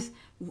thing is,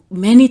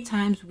 many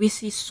times we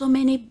see so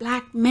many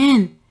black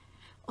men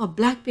or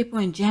black people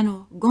in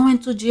general going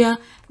to jail.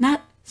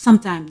 Not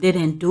sometimes they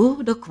didn't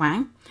do the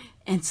crime,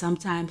 and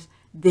sometimes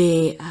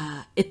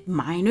it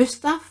minor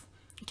stuff.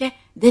 Okay,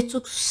 they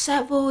took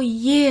several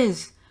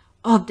years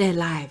of their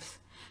lives.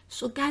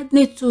 So God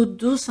needs to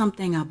do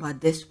something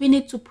about this. We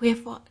need to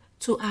pray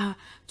to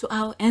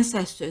our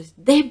ancestors.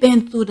 They've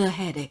been through the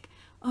headache.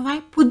 All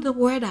right, put the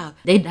word out.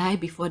 They die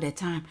before their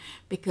time,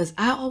 because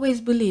I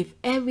always believe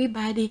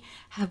everybody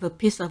have a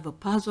piece of a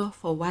puzzle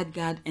for what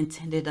God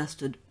intended us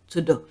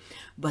to do.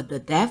 But the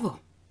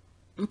devil,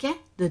 Okay,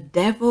 the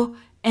devil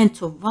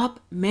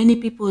interrupt many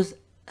people's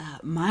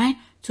mind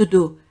to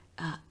do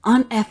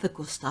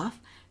unethical stuff,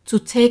 to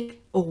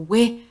take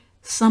away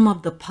some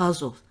of the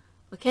puzzles.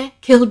 Okay,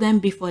 kill them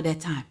before their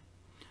time.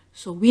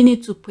 So we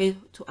need to pray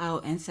to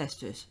our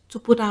ancestors to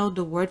put out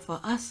the word for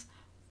us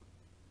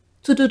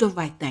to do the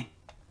right thing.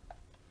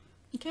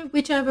 Okay,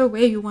 whichever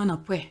way you want to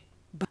pray,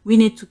 but we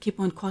need to keep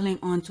on calling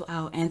on to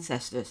our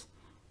ancestors.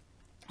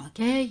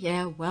 Okay,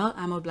 yeah, well,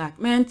 I'm a black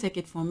man, take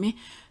it from me.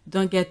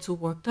 Don't get too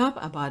worked up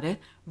about it.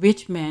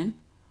 Rich men,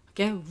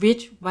 okay,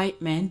 rich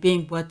white men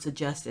being brought to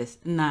justice.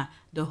 Nah,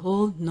 the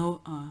whole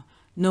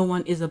no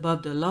one is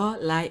above the law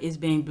lie is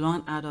being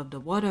blown out of the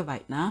water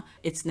right now.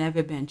 It's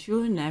never been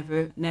true,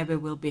 never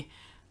will be.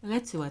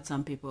 Let's see what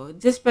some people,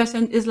 this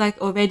person is like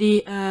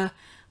already, how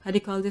do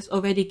you call this,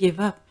 already give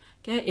up.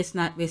 Okay, it's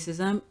not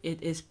racism,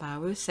 it is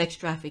power. Sex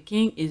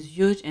trafficking is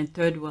huge in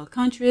third world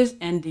countries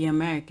and the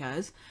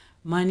Americas.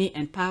 Money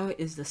and power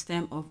is the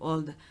stem of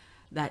all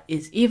that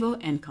is evil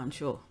and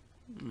control.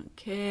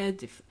 Okay,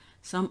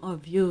 some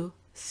of you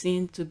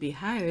seem to be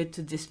hired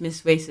to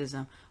dismiss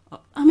racism.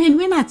 I mean,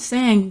 we're not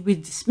saying we're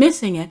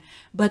dismissing it,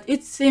 but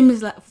it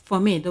seems like, for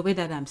me, the way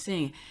that I'm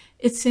saying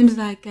it seems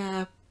like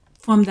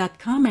from that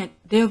comment,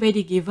 they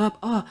already give up.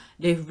 Oh,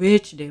 they're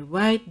rich, they're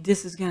white,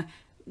 this is gonna...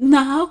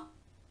 No.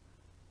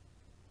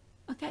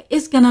 Okay,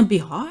 it's gonna be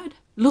hard.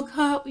 Look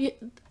how...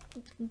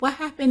 What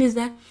happened is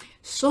that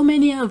so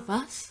many of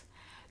us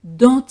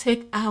don't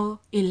take our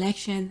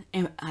election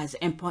as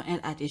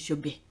important as it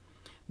should be.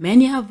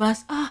 Many of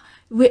us,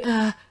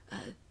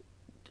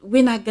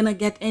 we're not gonna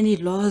get any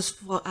laws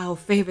for our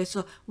favor,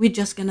 so we're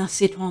just gonna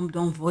sit home,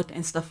 don't vote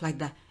and stuff like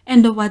that.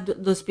 And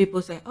what those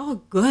people say,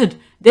 oh good,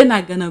 they're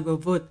not gonna go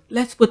vote,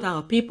 let's put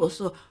our people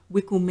so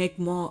we could make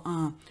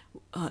more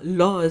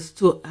laws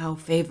to our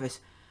favors.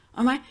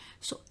 All right,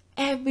 so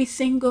every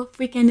single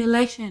freaking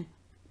election,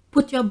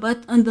 put your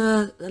butt on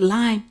the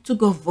line to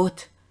go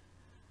vote,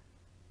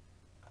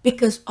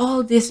 because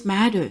all this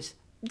matters.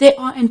 They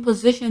are in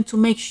position to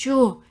make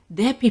sure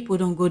their people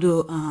don't go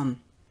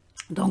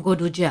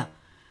to jail.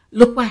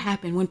 Look what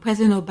happened when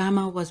President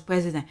Obama was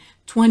president.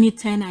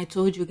 2010, I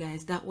told you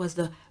guys, that was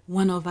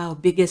one of our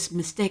biggest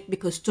mistakes,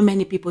 because too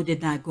many people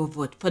did not go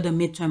vote for the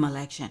midterm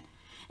election.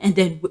 And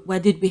then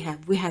what did we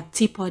have? We had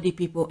Tea Party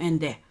people in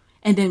there.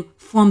 And then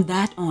from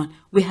that on,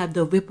 we have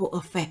the ripple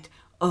effect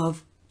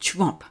of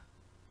Trump.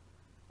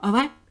 All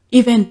right?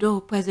 Even though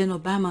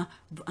President Obama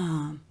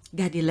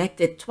got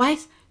elected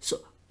twice,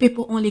 so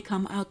people only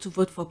come out to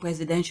vote for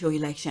presidential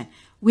election.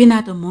 We're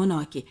not a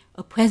monarchy.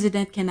 A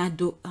president cannot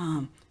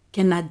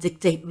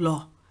dictate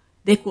law.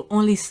 They could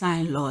only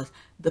sign laws.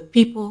 The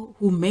people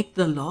who make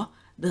the law,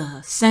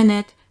 the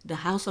Senate, the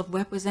House of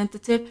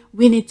Representatives,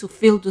 we need to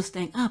fill this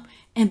thing up.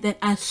 And then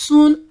as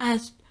soon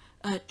as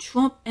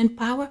Trump in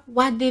power,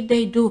 what did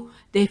they do?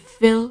 They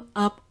fill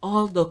up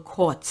all the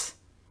courts,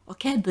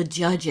 okay, the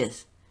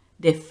judges.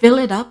 They fill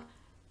it up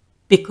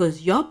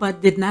because your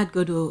butt did not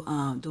go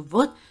to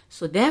vote.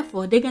 So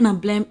therefore, they're going to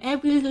blame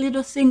every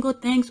little single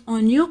thing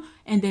on you.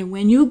 And then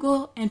when you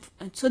go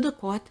to the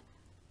court,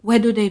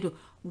 what do they do?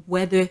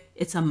 Whether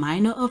it's a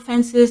minor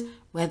offenses,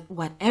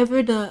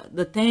 whatever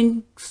the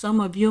thing some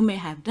of you may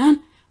have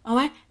done, all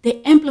right,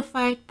 they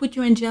amplify it, put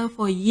you in jail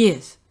for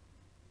years.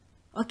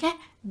 Okay?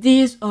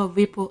 These are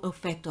ripple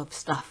effect of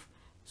stuff.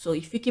 So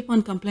if you keep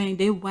on complaining,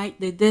 they white,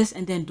 they this,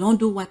 and then don't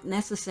do what's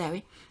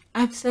necessary.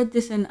 I've said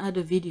this in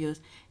other videos,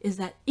 is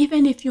that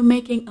even if you're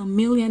making $1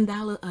 million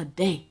a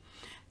day,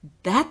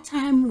 that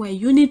time where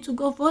you need to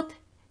go vote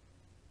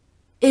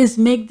is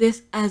make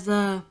this as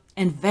a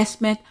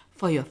investment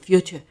for your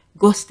future.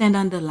 Go stand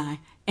on the line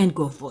and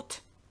go vote.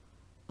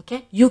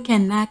 Okay? You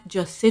cannot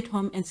just sit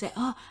home and say,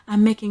 oh,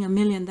 I'm making $1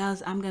 million,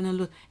 I'm going to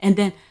lose. And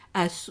then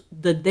as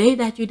the day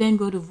that you then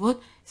go to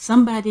vote,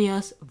 somebody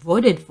else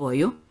voted for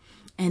you.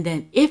 And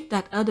then if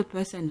that other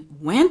person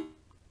went,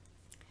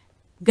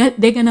 they're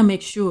going to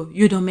make sure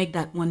you don't make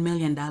that $1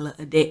 million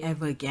a day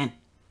ever again.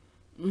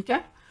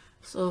 Okay?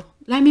 So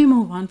let me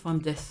move on from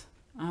this.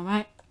 All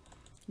right?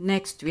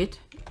 Next tweet.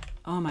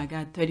 Oh my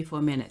God,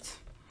 34 minutes.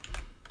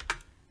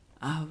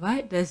 All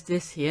right, there's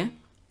this here.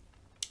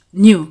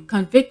 New,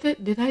 convicted.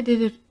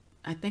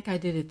 I think I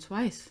did it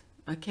twice.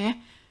 Okay.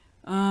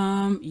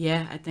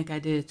 Yeah, I think I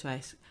did it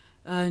twice.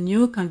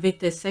 New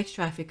convicted sex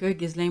trafficker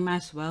Ghislaine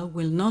Maxwell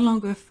will no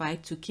longer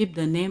fight to keep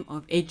the name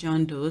of 8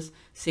 John Doe's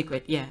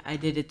secret. Yeah, I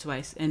did it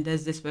twice. And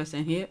there's this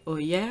person here. Oh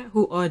yeah,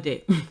 who are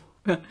they?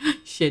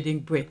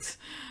 Shedding bricks.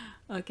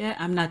 Okay,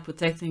 I'm not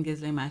protecting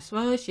Ghislaine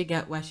Maxwell. She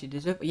got what she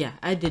deserved. Yeah,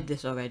 I did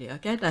this already.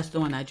 Okay, that's the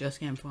one I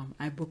just came from.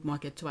 I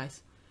bookmarked it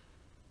twice.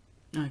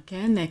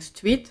 Okay, next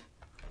tweet.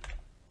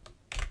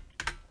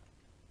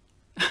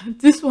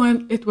 This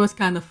one, it was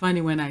kind of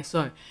funny when I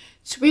saw it.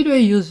 Twitter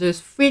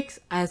users freaks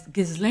as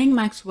Ghislaine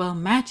Maxwell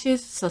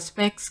matches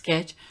suspect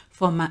sketch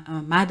for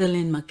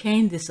Madeleine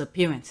McCann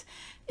disappearance.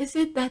 Is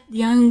it that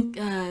young,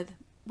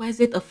 was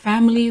it a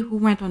family who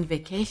went on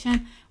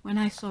vacation? When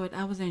I saw it,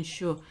 I wasn't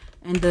sure.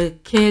 And the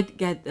kid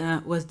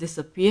was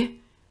disappeared.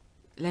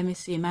 Let me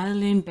see.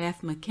 Madeleine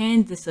Beth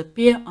McCann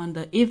disappeared on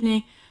the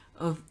evening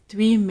of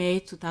 3 May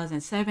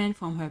 2007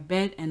 from her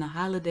bed in a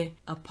holiday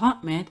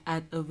apartment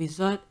at a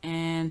resort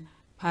in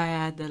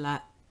Praia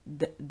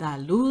da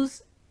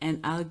Luz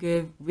and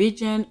Algarve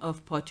region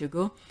of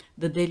Portugal.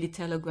 The Daily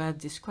Telegraph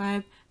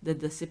described the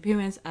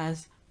disappearance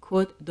as,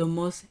 quote, the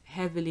most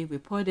heavily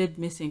reported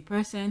missing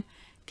person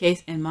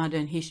case in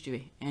modern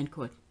history, end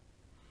quote.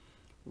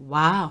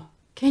 Wow,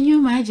 can you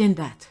imagine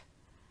that?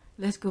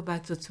 Let's go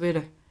back to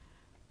Twitter.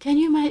 Can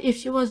you imagine if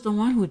she was the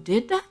one who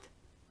did that?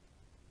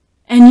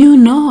 And you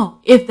know,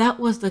 if that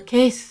was the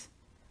case,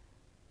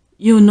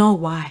 you know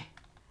why.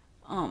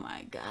 Oh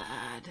my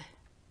God.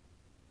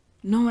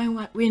 Knowing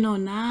what we know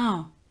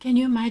now, can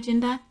you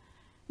imagine that?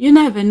 You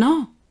never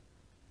know.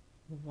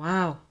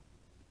 Wow.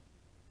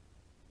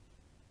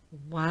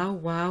 Wow,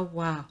 wow,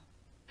 wow.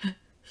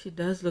 She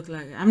does look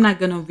like, I'm not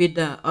going to read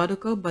the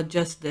article, but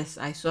just this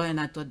I saw and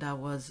I thought that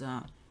was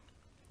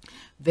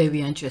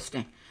very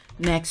interesting.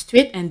 Next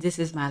tweet, and this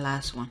is my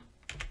last one.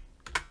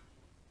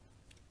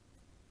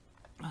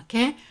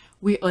 Okay,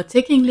 we are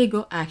taking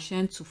legal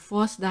action to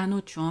force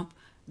Donald Trump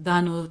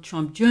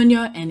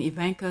Jr. and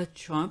Ivanka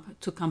Trump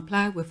to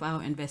comply with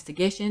our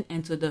investigation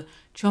into the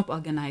Trump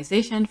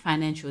Organization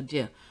financial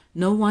deal.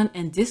 No one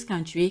in this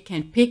country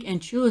can pick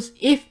and choose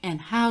if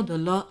and how the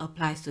law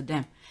applies to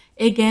them.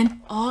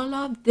 Again, all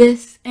of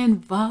this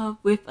involved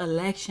with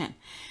election.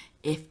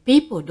 If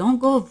people don't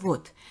go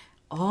vote,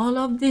 all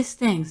of these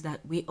things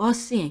that we are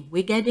seeing,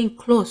 we're getting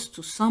close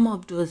to some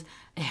of those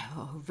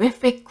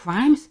horrific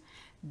crimes.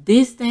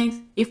 These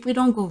things, if we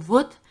don't go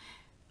vote,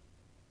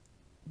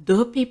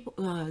 the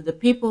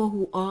people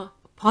who are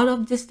part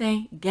of this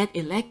thing get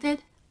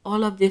elected,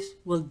 all of this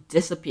will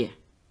disappear.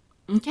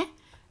 Okay,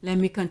 let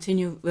me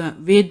continue.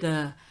 Read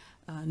the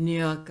New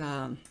York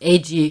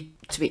AG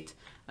tweet.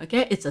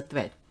 Okay, it's a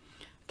thread.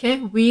 Okay,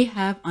 we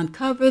have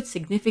uncovered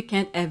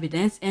significant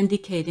evidence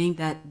indicating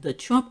that the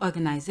Trump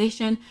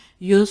Organization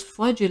used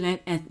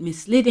fraudulent and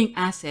misleading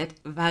asset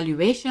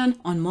valuation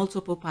on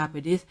multiple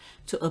properties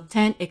to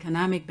obtain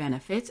economic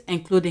benefits,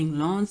 including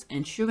loans,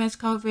 insurance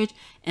coverage,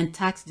 and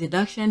tax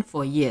deduction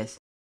for years.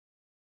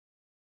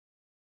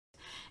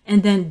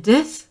 And then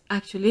this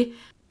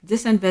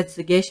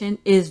investigation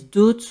is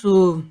due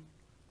to,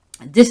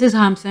 this is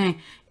how I'm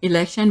saying,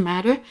 election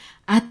matter.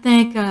 I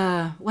think,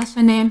 what's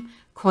her name?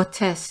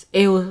 Cortez,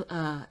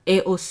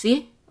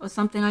 AOC or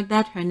something like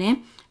that, her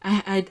name.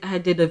 I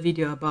did a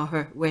video about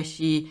her where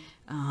she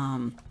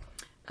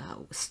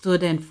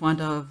stood in front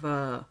of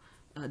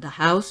the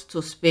House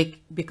to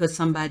speak because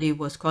somebody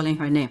was calling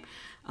her name.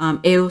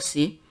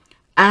 AOC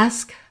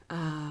asked,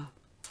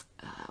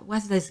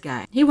 what's this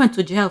guy? He went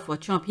to jail for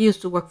Trump. He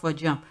used to work for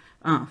Trump.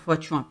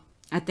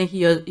 I think he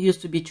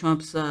used to be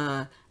Trump's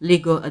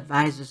legal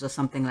advisors or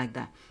something like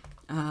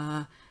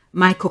that.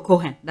 Michael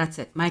Cohen, that's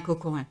it, Michael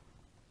Cohen.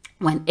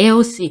 When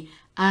AOC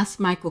asked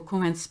Michael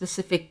Cohen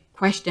specific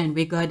question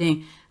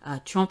regarding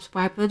Trump's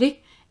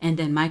property, and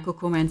then Michael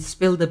Cohen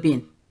spilled the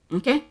bean,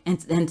 okay, and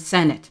then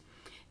sent it.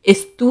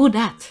 It's through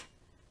that,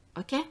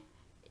 okay?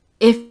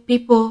 If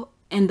people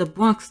in the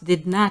Bronx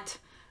did not,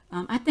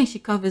 I think she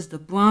covers the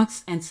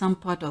Bronx and some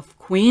part of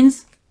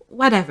Queens,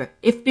 whatever.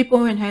 If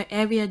people in her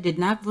area did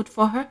not vote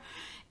for her,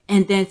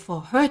 and then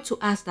for her to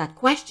ask that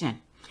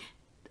question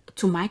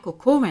to Michael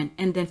Cohen,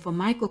 and then for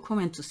Michael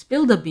Cohen to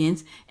spill the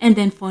beans, and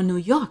then for New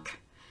York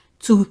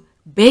to,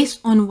 based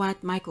on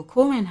what Michael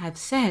Cohen had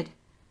said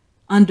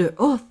under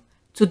oath,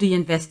 to the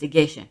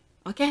investigation.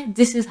 Okay,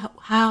 this is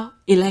how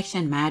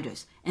election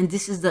matters, and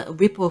this is the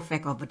ripple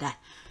effect of that.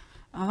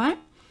 All right,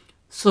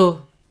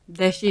 so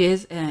there she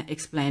is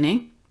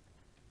explaining.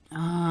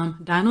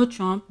 Donald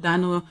Trump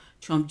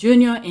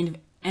Jr.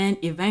 and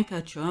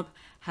Ivanka Trump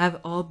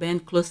have all been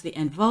closely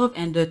involved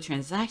in the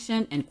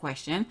transaction in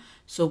question,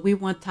 so we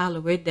won't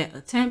tolerate their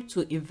attempt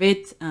to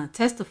evade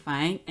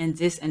testifying in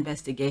this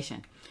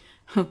investigation.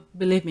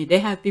 Believe me, they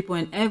have people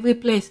in every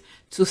place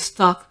to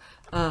stalk,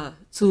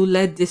 to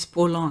let this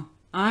prolong,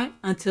 all right,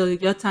 until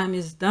your time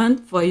is done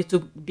for you to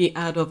be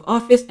out of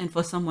office and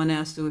for someone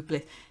else to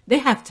replace. They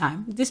have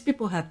time. These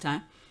people have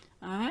time,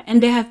 all right,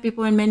 and they have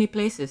people in many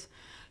places.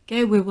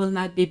 Okay, we will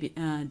not be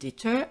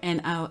deterred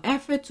in our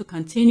effort to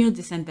continue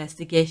this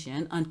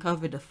investigation,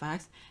 uncover the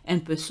facts,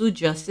 and pursue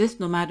justice,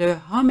 no matter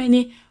how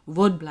many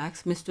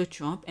roadblocks Mr.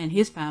 Trump and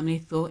his family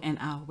throw in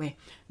our way.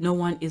 No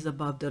one is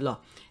above the law.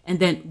 And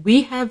then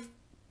we have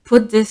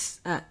put this,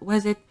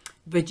 was it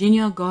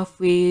Virginia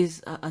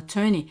Giuffre's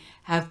attorney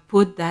have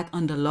put that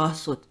on the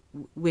lawsuit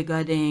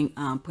regarding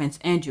Prince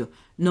Andrew.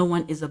 No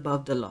one is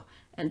above the law.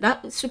 And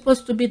that is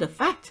supposed to be the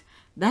fact.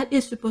 That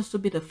is supposed to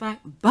be the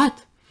fact.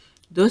 But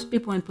those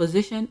people in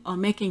position are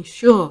making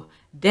sure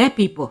their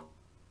people,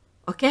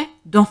 okay,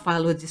 don't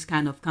follow this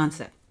kind of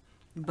concept.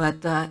 But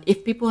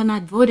if people are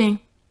not voting,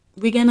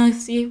 we're gonna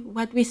see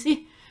what we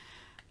see.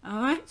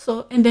 All right,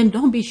 so, and then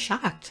don't be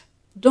shocked.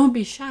 Don't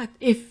be shocked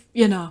if,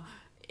 you know,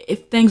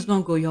 if things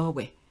don't go your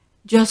way.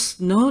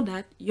 Just know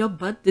that your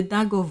butt did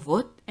not go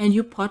vote and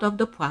you're part of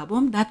the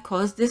problem that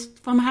caused this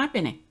from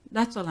happening.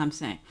 That's all I'm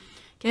saying.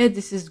 Okay,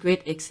 this is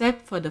great,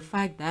 except for the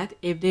fact that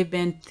if they've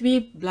been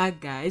 3 black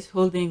guys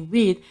holding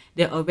weed,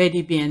 they're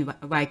already being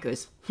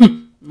Rikers.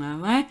 All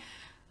right.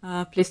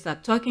 Please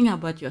stop talking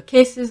about your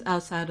cases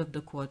outside of the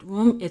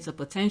courtroom. It's a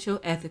potential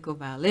ethical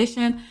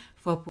violation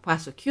for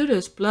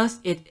prosecutors, plus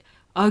it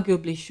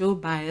arguably shows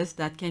bias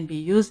that can be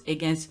used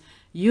against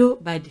you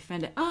by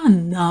defendant. Oh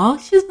no,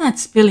 she's not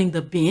spilling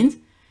the beans.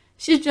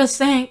 She's just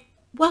saying,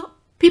 well,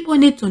 people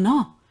need to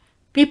know.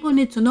 People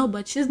need to know,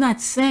 but she's not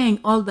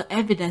saying all the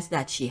evidence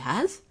that she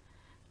has.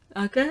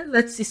 Okay,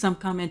 let's see some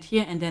comment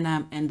here, and then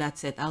and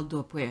that's it. I'll do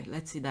a prayer.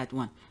 Let's see that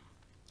one.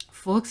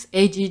 Folks,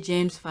 AG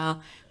James filed,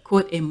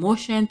 quote, a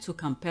motion to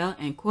compel,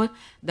 end quote.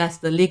 That's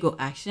the legal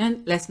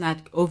action. Let's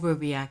not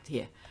overreact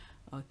here.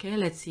 Okay,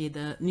 let's see.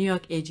 The New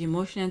York AG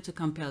motion to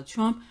compel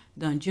Trump,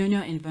 Don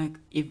Jr.,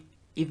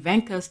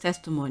 Ivanka's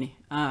testimony.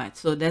 All right,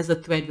 so there's a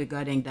thread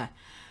regarding that.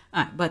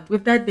 All right, but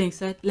with that being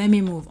said, let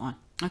me move on.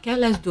 Okay,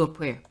 let's do a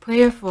prayer.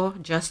 Prayer for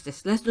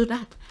justice. Let's do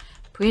that.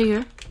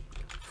 Prayer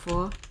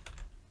for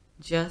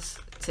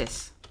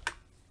justice.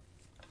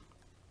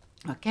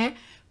 Okay,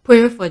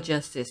 prayer for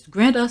justice.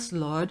 Grant us,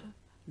 Lord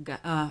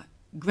God,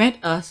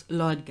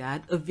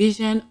 a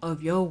vision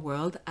of your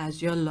world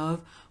as your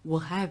love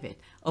will have it.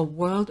 A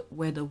world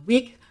where the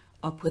weak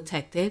are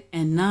protected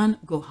and none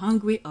go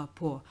hungry or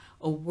poor.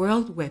 A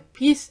world where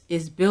peace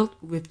is built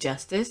with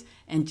justice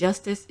and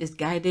justice is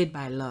guided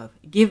by love.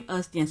 Give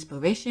us the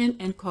inspiration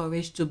and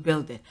courage to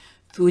build it.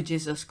 Through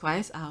Jesus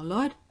Christ our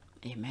Lord.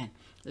 Amen.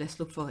 Let's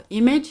look for an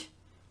image.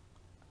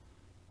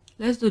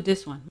 Let's do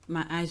this one.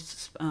 My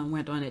eyes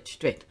went on it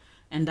straight.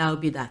 And that'll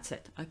be that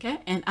set. Okay?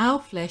 And our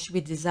flesh,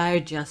 we desire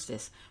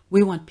justice.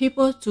 We want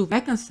people to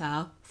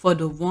reconcile for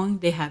the wrong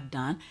they have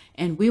done.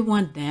 And we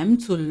want them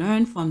to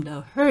learn from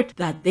the hurt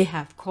that they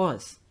have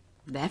caused.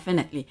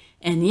 Definitely.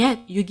 And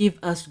yet you give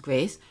us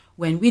grace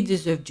when we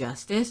deserve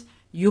justice.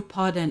 You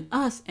pardon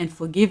us and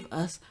forgive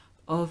us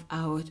of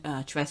our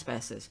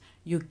trespasses.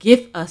 You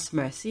give us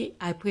mercy.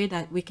 I pray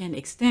that we can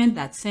extend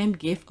that same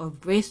gift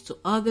of grace to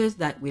others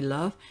that we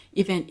love,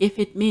 even if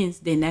it means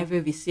they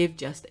never receive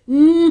justice.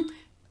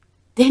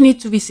 They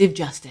need to receive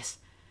justice.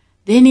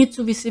 They need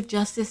to receive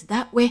justice.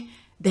 That way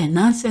their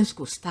nonsense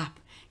could stop.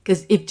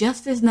 Because if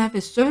justice never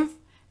served,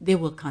 they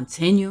will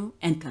continue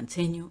and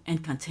continue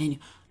and continue.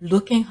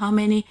 Looking how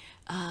many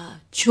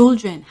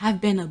children have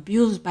been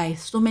abused by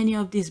so many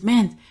of these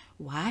men.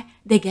 Why?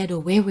 They get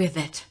away with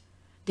it.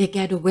 They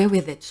get away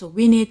with it. So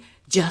we need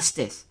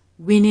justice.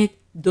 We need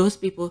those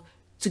people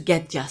to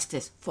get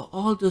justice for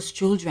all those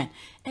children.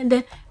 And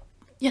then,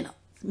 you know,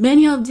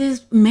 many of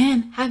these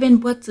men haven't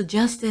brought to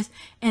justice,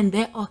 and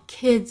there are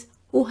kids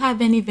who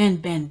haven't even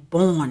been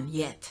born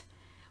yet,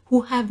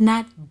 who have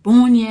not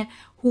born yet,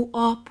 who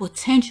are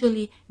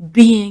potentially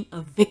being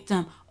a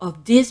victim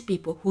of these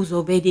people who's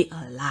already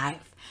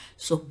alive.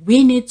 So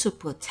we need to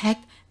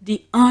protect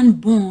the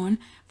unborn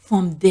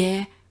from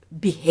their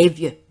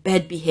behavior,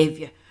 bad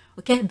behavior.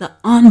 Okay, the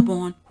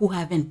unborn who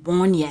haven't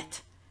born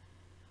yet.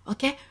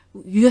 Okay,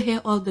 you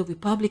hear all the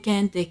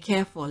Republicans, they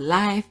care for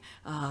life,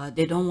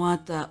 they don't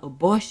want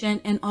abortion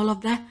and all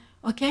of that.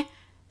 Okay,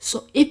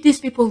 so if these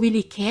people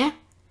really care,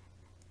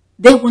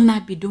 they will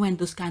not be doing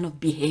this kind of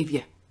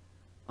behavior.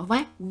 All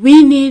right,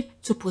 we need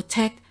to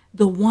protect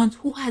the ones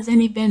who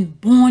hasn't even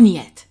born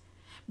yet,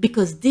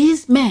 because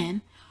these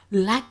men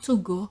like to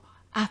go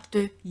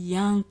after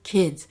young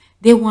kids.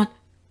 They want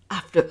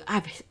after,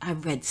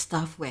 I've read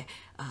stuff where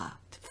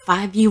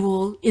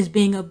 5-year-old is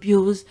being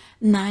abused,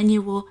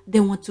 9-year-old, they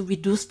want to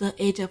reduce the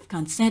age of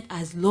consent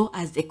as low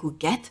as they could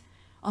get.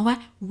 All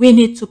right, we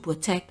need to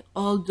protect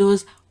all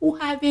those who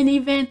haven't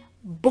even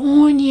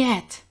born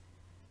yet.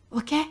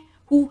 Okay,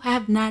 who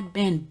have not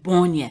been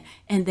born yet.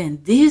 And then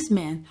these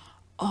men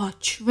are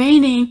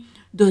training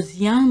those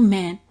young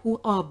men who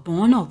are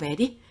born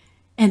already,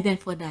 and then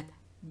for that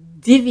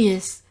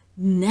devious,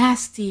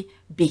 nasty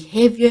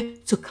behavior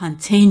to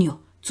continue,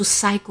 to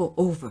cycle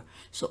over.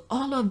 So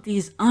all of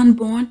these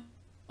unborn,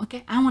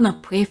 okay, I want to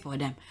pray for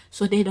them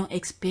so they don't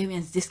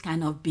experience this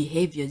kind of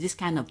behavior, this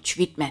kind of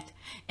treatment.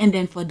 And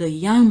then for the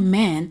young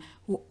man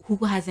who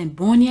hasn't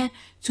born yet,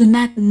 to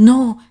not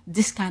know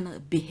this kind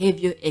of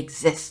behavior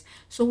exists.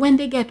 So when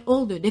they get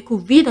older, they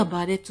could read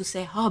about it to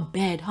say how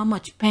bad, how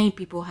much pain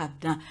people have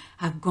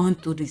gone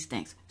through these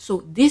things.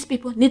 So these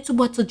people need to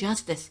brought to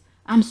justice.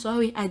 I'm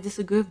sorry, I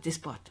disagree with this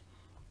part.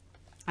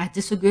 I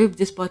disagree with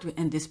this part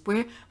in this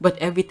prayer, but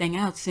everything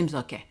else seems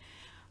okay.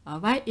 All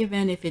right,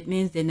 even if it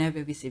means they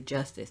never receive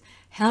justice.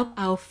 Help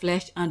our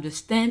flesh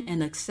understand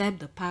and accept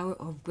the power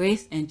of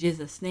grace in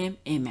Jesus' name.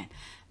 Amen.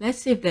 Let's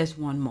see if there's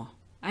one more.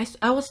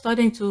 I was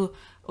starting to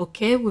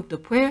okay with the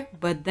prayer,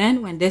 but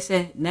then when they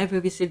say never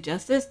receive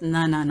justice,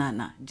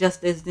 no.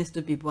 Justice needs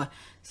to be brought.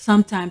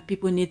 Sometimes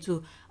people need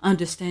to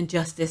understand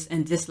justice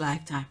in this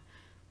lifetime.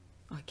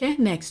 Okay,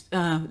 next,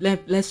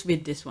 let's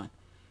read this one.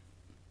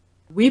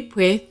 We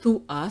pray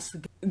through us,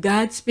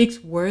 God speaks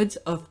words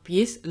of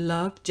peace,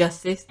 love,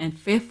 justice, and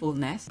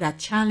faithfulness that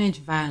challenge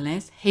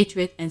violence,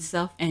 hatred, and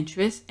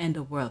self-interest in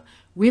the world.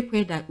 We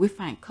pray that we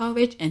find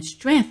courage and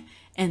strength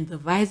in the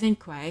rising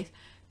Christ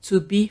to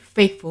be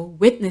faithful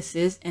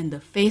witnesses in the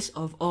face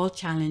of all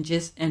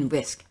challenges and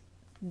risk.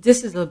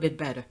 This is a little bit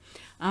better.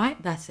 All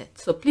right, that's it.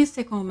 So please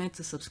take a moment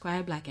to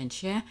subscribe, like, and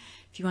share.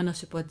 If you want to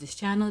support this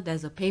channel,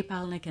 there's a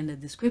PayPal link in the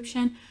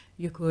description.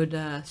 You could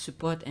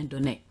support and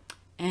donate.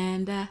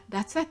 And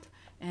that's it.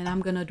 And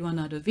I'm going to do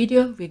another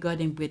video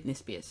regarding Britney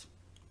Spears.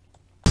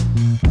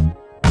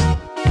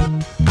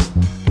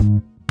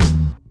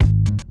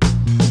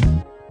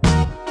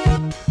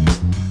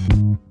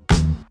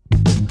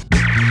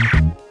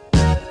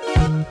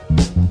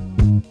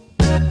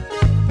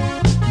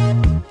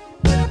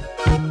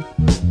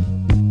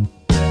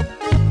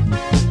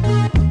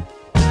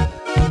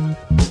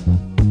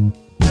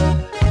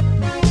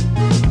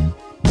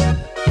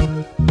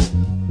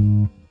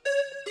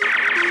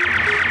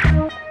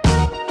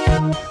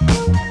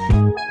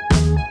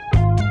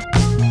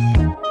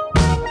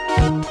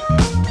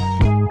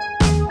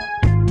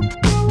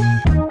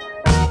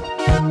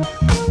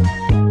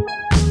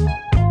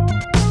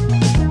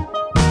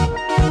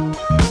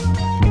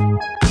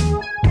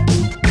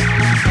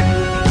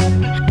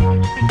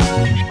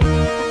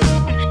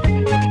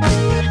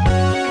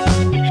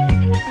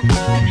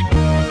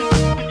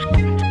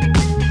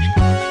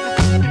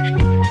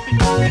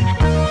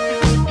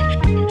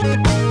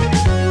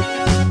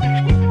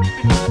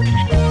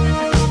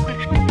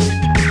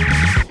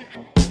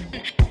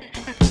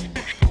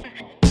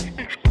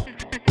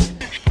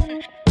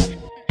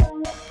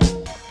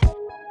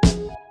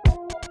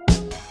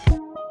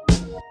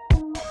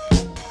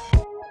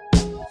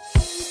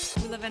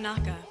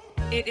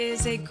 It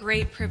is a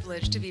great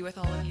privilege to be with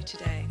all of you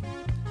today.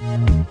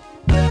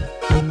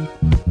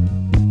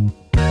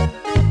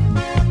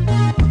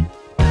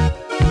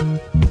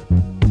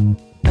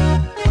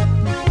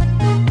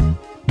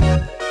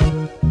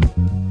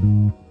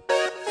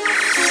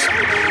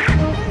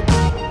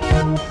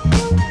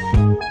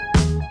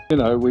 You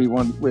know,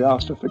 we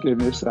ask for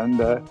forgiveness and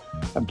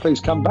please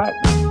come back.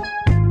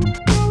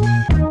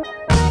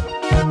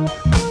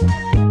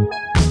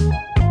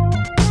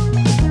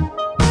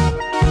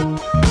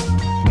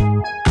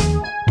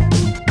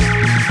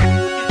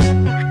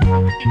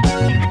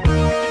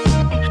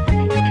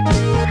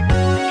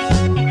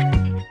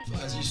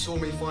 As you saw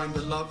me find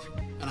the love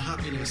and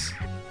happiness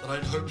that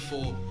I'd hoped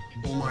for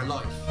all my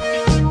life.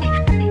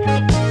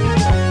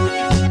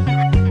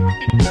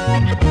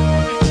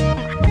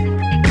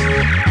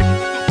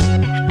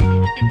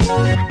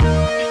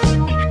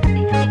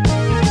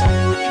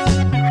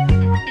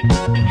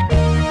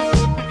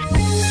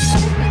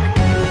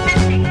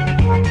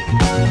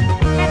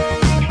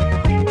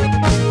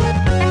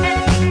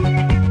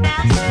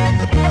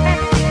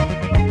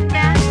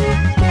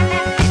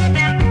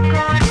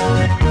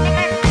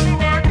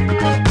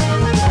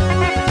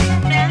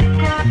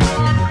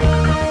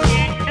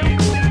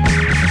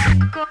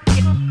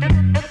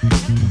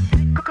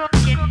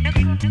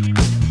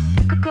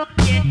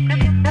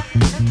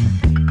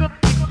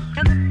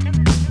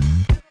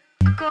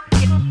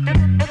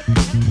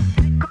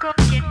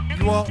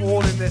 You are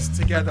all in this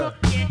together,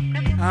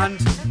 and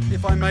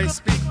if I may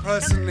speak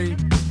personally,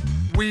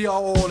 we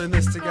are all in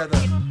this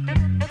together,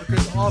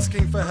 because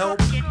asking for help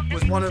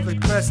was one of the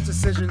best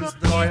decisions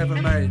that I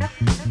ever made.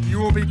 You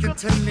will be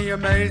continually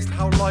amazed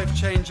how life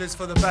changes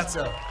for the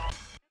better.